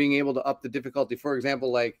so being able to up the difficulty, for example,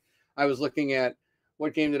 like I was looking at,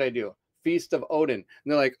 what game did I do? Feast of Odin. And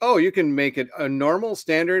they're like, oh, you can make it a normal,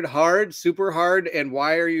 standard, hard, super hard. And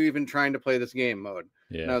why are you even trying to play this game mode?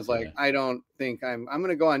 Yeah, and I was like, I don't think I'm going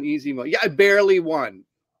to go on easy mode. Yeah, I barely won.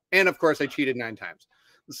 And of course I cheated 9 times.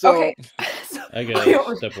 So okay. I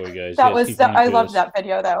gotta step away, guys. That Yes, was, keep going I through loved this. that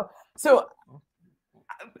video though. So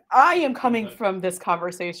I am coming from this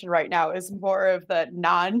conversation right now is more of the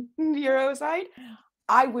non-Euro side.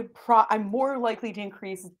 I'm more likely to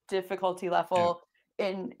increase difficulty level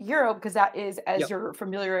in Euro because that is as you're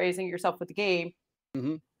familiarizing yourself with the game,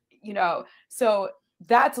 you know, so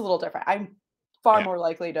that's a little different. I'm far more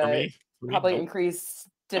likely to probably increase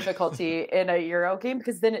difficulty in a Euro game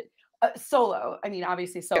because then it solo. I mean,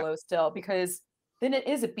 obviously solo still, because then it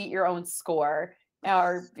is a beat your own score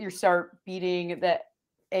or you start beating the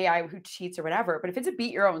AI who cheats or whatever. But if it's a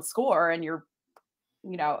beat your own score and you're,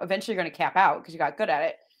 you know, eventually going to cap out because you got good at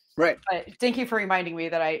it. Right. But thank you for reminding me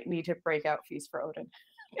that I need to break out Feast for Odin.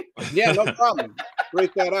 Yeah, no problem.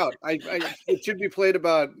 Break that out. It should be played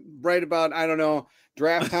right about, I don't know,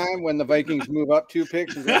 draft time when the Vikings move up 2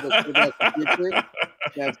 picks and grab the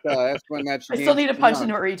that's when that's. I still need to punch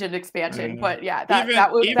into a region expansion, but yeah,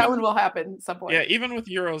 that one will happen at some point. Yeah, even with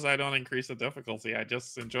Euros, I don't increase the difficulty. I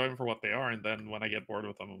just enjoy them for what they are, and then when I get bored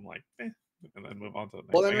with them, I'm like, and then move on to the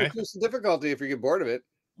next Well, then thing. increase the difficulty if you get bored of it.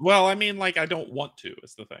 Well, I mean, like, I don't want to.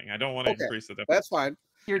 Is the thing. I don't want to increase the difficulty. That's fine.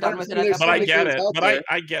 You're done with it. But I get it. But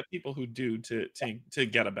I get people who do to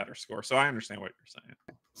get a better score. So I understand what you're saying.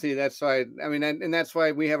 See, that's why. I mean, and that's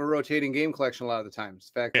why we have a rotating game collection a lot of the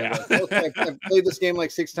times. In fact, I've played this game like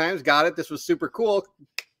 6 times. Got it. This was super cool.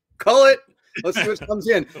 Call it. Let's see what comes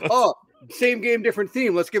in. Oh, same game, different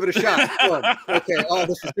theme. Let's give it a shot. Boom. Okay. Oh,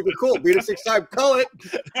 this is super cool. Beat it 6 times. Call it.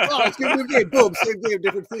 Oh, let's give it a game. Boom. Same game,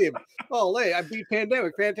 different theme. Oh, I beat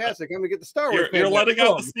Pandemic. Fantastic. I'm gonna get the Star Wars. You're letting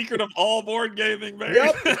out the secret of all board gaming, man.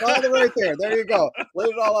 Yep. It's all right there. There you go. Laid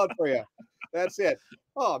it all out for you. That's it.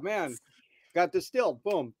 Oh man. Got distilled.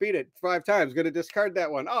 Boom. Beat it 5 times. Gonna discard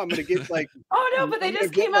that one. Oh, I'm gonna get like. Oh no, but they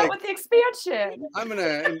just came out with the expansion. I'm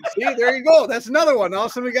gonna see. There you go. That's another one. All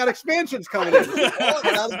of a sudden we got expansions coming in. Oh,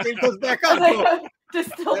 now the game goes back up.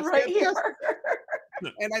 Distilled right here.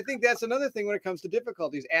 And I think that's another thing when it comes to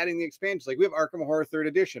difficulties, adding the expansions. Like we have Arkham Horror 3rd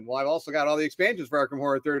Edition. Well, I've also got all the expansions for Arkham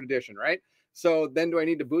Horror 3rd Edition, right? So then do I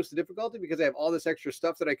need to boost the difficulty because I have all this extra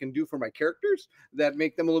stuff that I can do for my characters that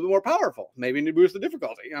make them a little bit more powerful? Maybe I need to boost the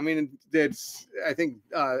difficulty. I mean, I think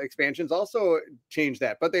expansions also change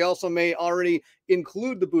that, but they also may already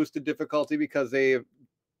include the boosted difficulty because they have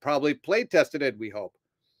probably play tested it, we hope.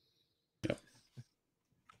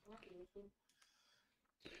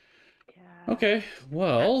 Okay,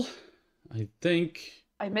 well, I think.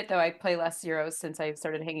 I admit, though, I play less Euros since I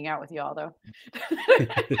started hanging out with y'all, though.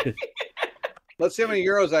 Let's see how many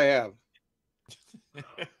Euros I have.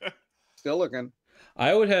 Still looking.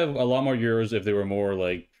 I would have a lot more Euros if they were more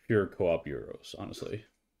like pure co-op Euros, honestly.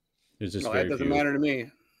 It's just that doesn't matter to me.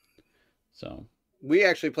 So we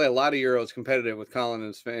actually play a lot of Euros competitive with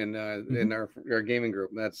Colin and in our gaming group.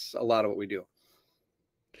 That's a lot of what we do.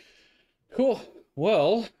 Cool.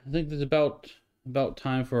 Well, I think that's about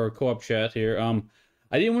time for our co-op chat here.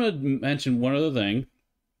 I did want to mention one other thing.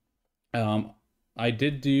 I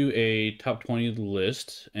did do a top 20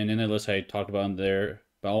 list, and in that list I talked about in there.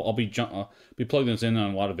 I'll be plugging this in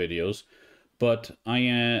on a lot of videos. But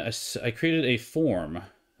I created a form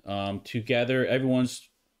to gather everyone's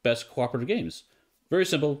best cooperative games. Very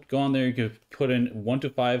simple. Go on there. You can put in 1 to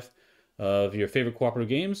 5 of your favorite cooperative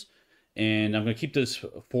games. And I'm going to keep this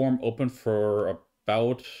forum open for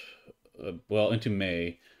about, well, into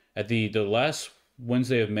May. At the last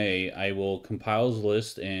Wednesday of May, I will compile the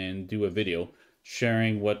list and do a video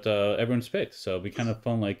sharing what everyone's picked. So it'll be kind of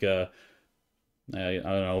fun, like, I don't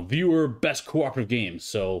know, viewer best cooperative games.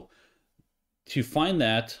 So to find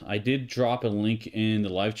that, I did drop a link in the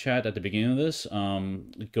live chat at the beginning of this.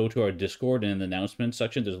 Go to our Discord and the announcement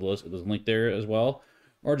section. There's a link there as well.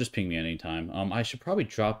 Or just ping me anytime. I should probably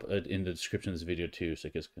drop it in the description of this video too, so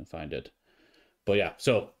you guys can find it. But yeah,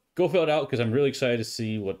 so go fill it out because I'm really excited to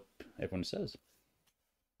see what everyone says.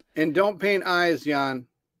 And don't paint eyes, Jan.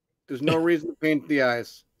 There's no reason to paint the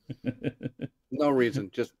eyes. No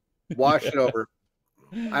reason. Just wash it over.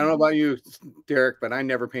 I don't know about you, Derek, but I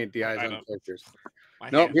never paint the eyes on characters.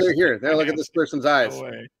 Nope, here. There, look at this person's eyes.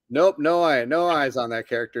 Nope, no eyes on that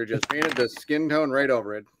character. Just painted the skin tone right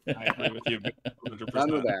over it. I agree with you. 100%.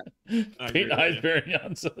 None of that. Paint eyes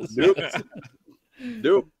Bairnt says.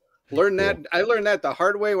 Nope. Learned that. I learned that the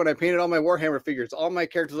hard way when I painted all my Warhammer figures. All my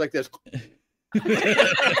characters like this.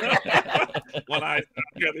 One eye,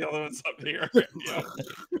 the other one's up here. Yeah.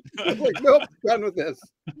 I'm like, nope, done with this.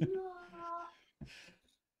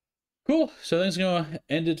 Cool. So that's gonna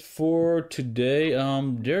end it for today.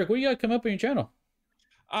 Derrick, what do you got come up on your channel?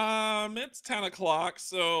 It's 10 o'clock,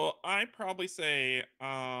 so I probably say,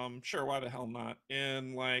 sure, why the hell not?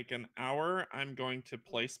 In like an hour, I'm going to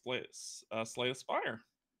play Slay the Spire.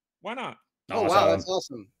 Why not? Oh wow, that's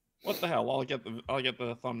awesome. What the hell? I'll get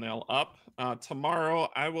the thumbnail up. Tomorrow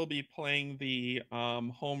I will be playing the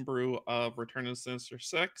homebrew of Return of the Sinister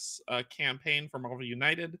Six campaign for Marvel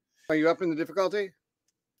United. Are you up in the difficulty?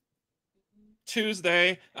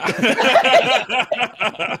 Tuesday.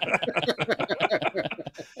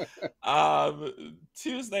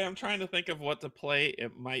 Tuesday, I'm trying to think of what to play.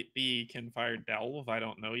 It might be Kinfire Delve. I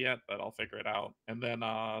don't know yet, but I'll figure it out. And then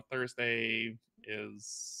Thursday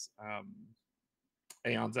is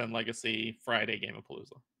Aeon's End Legacy, Friday Game of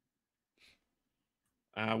Palooza.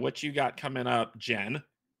 What you got coming up, Jen?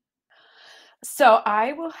 So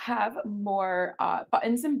I will have more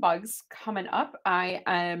buttons and bugs coming up. I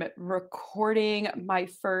am recording my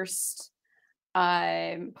first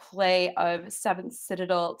play of Seventh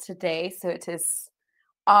Citadel today, so it is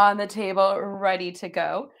on the table, ready to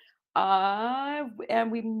go.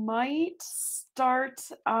 And we might start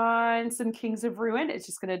on some Kings of Ruin. It's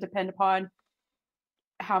just going to depend upon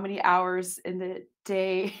how many hours in the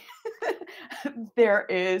day there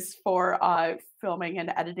is for filming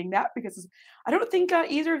and editing that, because I don't think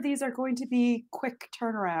either of these are going to be quick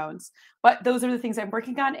turnarounds, but those are the things I'm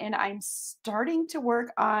working on, and I'm starting to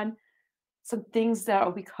work on some things that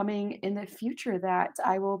will be coming in the future that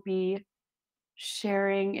I will be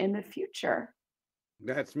sharing in the future.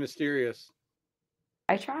 That's mysterious.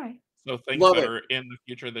 I try. So things that are in the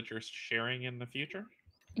future that you're sharing in the future?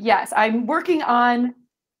 Yes, I'm working on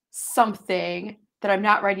something that I'm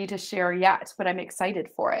not ready to share yet, but I'm excited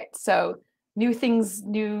for it. So new things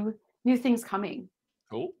coming.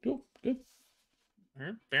 Cool. Good. All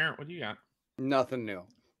right, Bairnt, what do you got? Nothing new.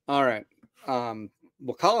 All right.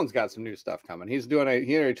 Well, Colin's got some new stuff coming. He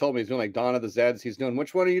already told me he's doing like Dawn of the Zeds. He's doing,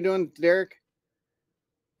 which one are you doing, Derek?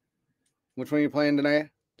 Which one are you playing tonight?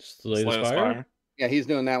 Slay the Spire? Yeah, he's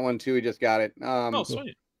doing that one too. He just got it. Oh,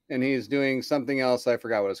 sweet. And he's doing something else. I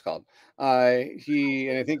forgot what it's called.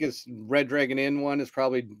 And I think his Red Dragon Inn one is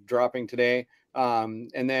probably dropping today. And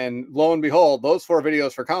then lo and behold, those 4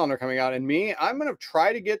 videos for Colin are coming out. And me, I'm going to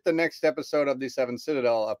try to get the next episode of the Seven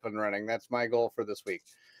Citadel up and running. That's my goal for this week.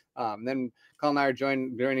 Then Colin and I are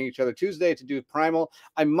joining each other Tuesday to do Primal.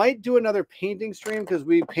 I might do another painting stream because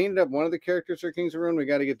we painted up one of the characters for Kings of Ruin. We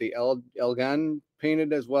got to get the Elgun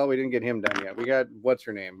painted as well. We didn't get him done yet. We got, what's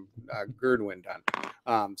her name? Gerdwin done.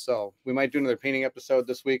 So we might do another painting episode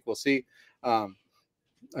this week. We'll see. I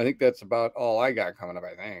think that's about all I got coming up,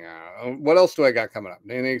 I think. What else do I got coming up?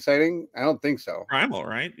 Anything exciting? I don't think so. Primal,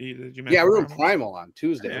 right? Did you yeah, we're doing Primal on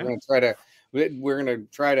Tuesday. Yeah. We're gonna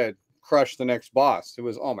try to crush the next boss. It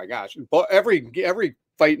was, oh my gosh, every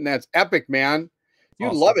fight in that's epic, man. You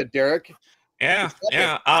awesome. Love it, Derek. Yeah.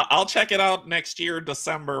 I'll check it out next year,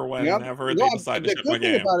 December, whenever they decide to ship my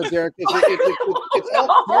game. About it, Derek, it's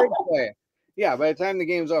all card play. Yeah, by the time the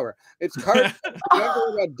game's over, it's card. You don't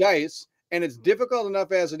worry about dice, and it's difficult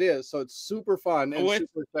enough as it is, so it's super fun and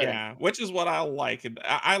super exciting. Yeah, which is what I like.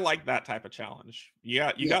 I like that type of challenge. You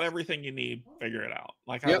got everything you need. Figure it out.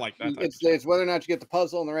 Like I like that. It's whether or not you get the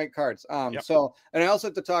puzzle and the right cards. So, and I also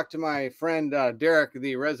have to talk to my friend Derrick,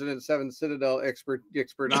 the resident Seven Citadel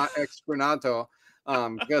expertinato.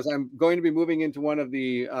 because I'm going to be moving into one of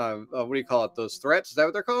the what do you call it? Those threats? Is that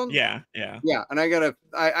what they're called? Yeah. Yeah, and I gotta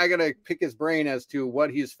pick his brain as to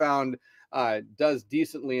what he's found does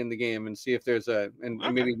decently in the game and see if there's and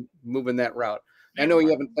maybe move in that route. I know you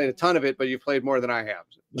haven't played a ton of it, but you've played more than I have,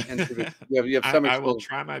 and so you have some. I will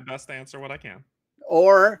try my best to answer what I can.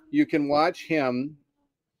 Or you can watch him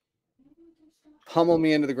pummel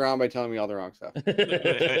me into the ground by telling me all the wrong stuff.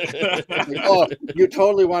 Like, oh, you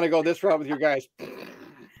totally want to go this route with your guys.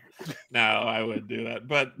 No, I wouldn't do that.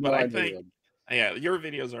 But No, I think your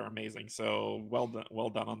videos are amazing. So well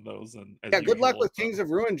done on those. And yeah, good luck with Kings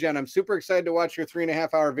of Ruin, Jen. I'm super excited to watch your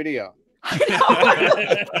 3.5-hour video.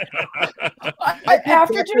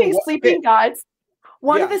 After doing Sleeping Gods,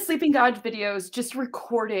 one of the Sleeping Gods videos, just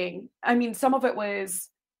recording. I mean, some of it was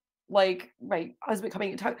like right as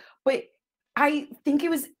becoming a talk, but I think it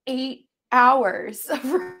was 8 hours of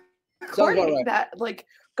recording that like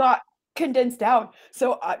got condensed down.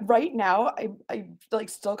 So right now I'm like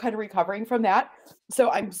still kind of recovering from that.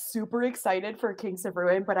 So I'm super excited for Kings of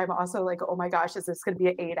Ruin, but I'm also like, oh my gosh, is this going to be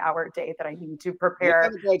an 8-hour day that I need to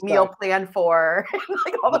prepare meal plan for?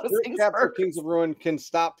 Like all those things. Kings of Ruin can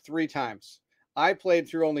stop 3 times. I played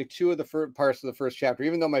through only 2 of the parts of the first chapter,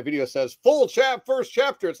 even though my video says first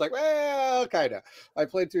chapter. It's like, well, kind of. I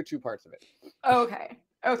played through 2 parts of it. Okay.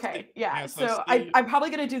 Yeah. So I'm probably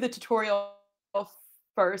going to do the tutorial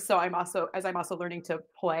first. So I'm also learning to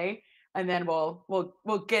play, and then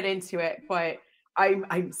we'll get into it. But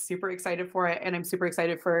I'm super excited for it, and I'm super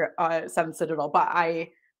excited for 7th Citadel. But I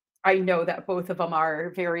know that both of them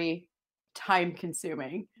are very time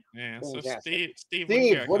consuming. Yeah. So Steve,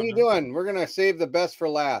 what are you doing? We're gonna save the best for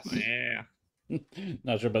last. Yeah.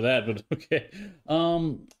 Not sure about that, but okay.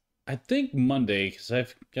 I think Monday, because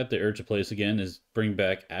I've got the urge to play this again, is bring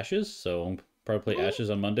back Ashes. So I'll probably play Ashes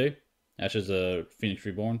on Monday. Ashes, Phoenix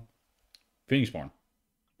Reborn. Ashes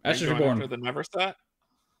Reborn. For the Never set?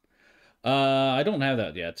 I don't have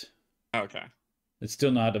that yet. Okay. It's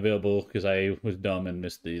still not available because I was dumb and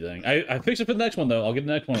missed the thing. I fixed it for the next one though. I'll get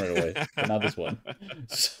the next one right away, but not this one.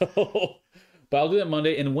 So, but I'll do that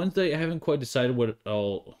Monday and Wednesday. I haven't quite decided what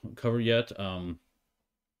I'll cover yet. I've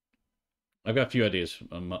got a few ideas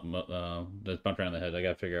that's bumped around the head. I got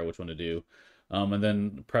to figure out which one to do. And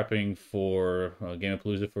then prepping for Game of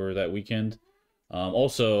Palooza for that weekend.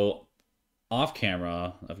 Also, off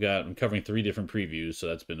camera, I'm covering 3 different previews, so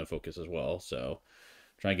that's been a focus as well. So,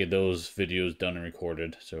 trying to get those videos done and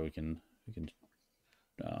recorded so we can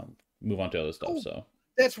move on to other stuff. So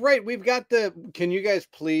that's right. We've got Can you guys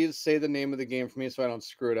please say the name of the game for me so I don't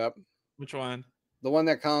screw it up? Which one? The one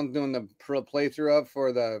that Colin's doing the playthrough of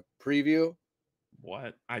for the preview.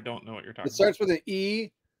 What? I don't know what you're talking about. It starts with an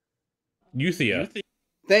E. Euthia.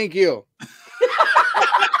 Thank you.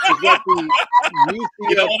 You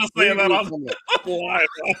don't want to say that on live.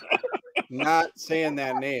 Not saying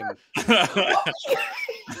that name.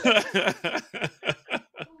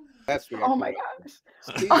 Oh my gosh.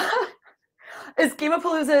 Is Game of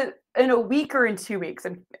Palooza in a week or in 2 weeks?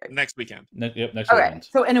 Next weekend. Next okay, weekend.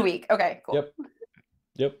 So in a week. Okay, cool.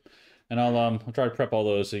 Yep. And I'll try to prep all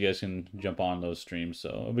those so you guys can jump on those streams.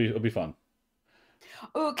 So it'll be fun.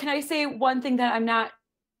 Oh, can I say one thing that I'm not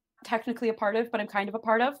technically a part of, but I'm kind of a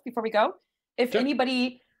part of before we go? If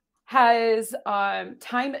anybody has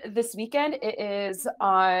time this weekend, it is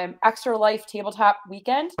Extra Life Tabletop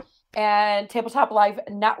Weekend and Tabletop Live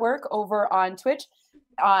Network over on Twitch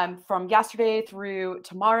from yesterday through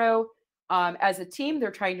tomorrow. As a team,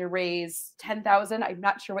 they're trying to raise $10,000. I'm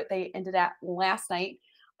not sure what they ended at last night,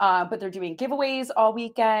 but they're doing giveaways all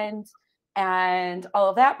weekend and all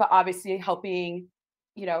of that, but obviously helping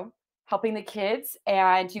the kids.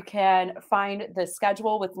 And you can find the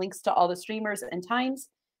schedule with links to all the streamers and times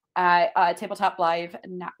at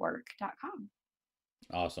tabletopLiveNetwork.com.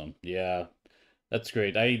 Awesome. Yeah, that's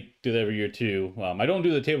great. I do that every year too. I don't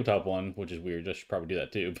do the tabletop one, which is weird. I should probably do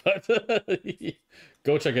that too, but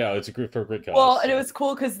go check it out. It's a great cause. Well, and it was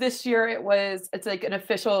cool because this year it's like an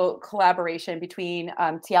official collaboration between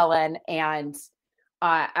TLN and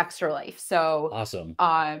Extra Life. So awesome.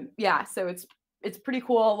 Yeah, so it's pretty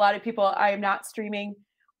cool. A lot of people, I am not streaming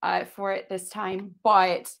for it this time,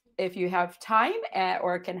 but if you have time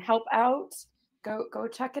or can help out, go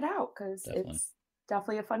check it out because it's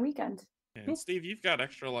definitely a fun weekend. And Steve, you've got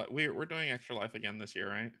Extra Life. We're doing Extra Life again this year,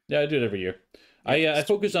 right? Yeah, I do it every year. I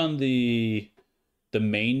focus on the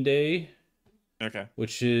main day. Okay.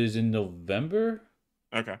 Which is in November.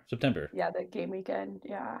 Okay. September. Yeah, the game weekend.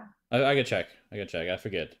 Yeah. I gotta check. I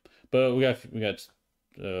forget. But we got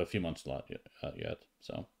a few months yet.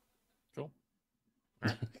 So. Cool.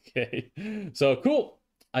 Okay. So cool.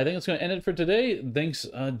 I think it's going to end it for today. Thanks,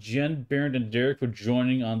 Jen, Bairnt, and Derrick for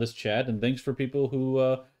joining on this chat, and thanks for people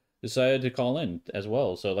who decided to call in as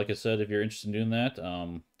well. So, like I said, if you're interested in doing that,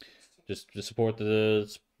 just support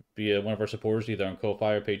be one of our supporters either on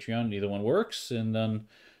Ko-Fi or Patreon. Either one works, and then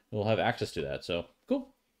we'll have access to that. So,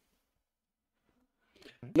 cool.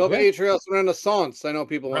 No Okay. Patreon, Renaissance. I know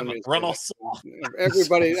people want me to say that.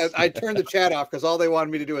 Everybody, I turned the chat off because all they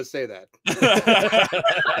wanted me to do is say that.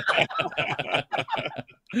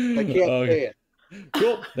 I can't say it.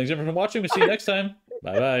 Cool. Thanks everyone for watching. We'll see you next time.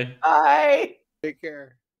 Bye-bye. Bye. Take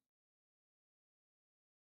care.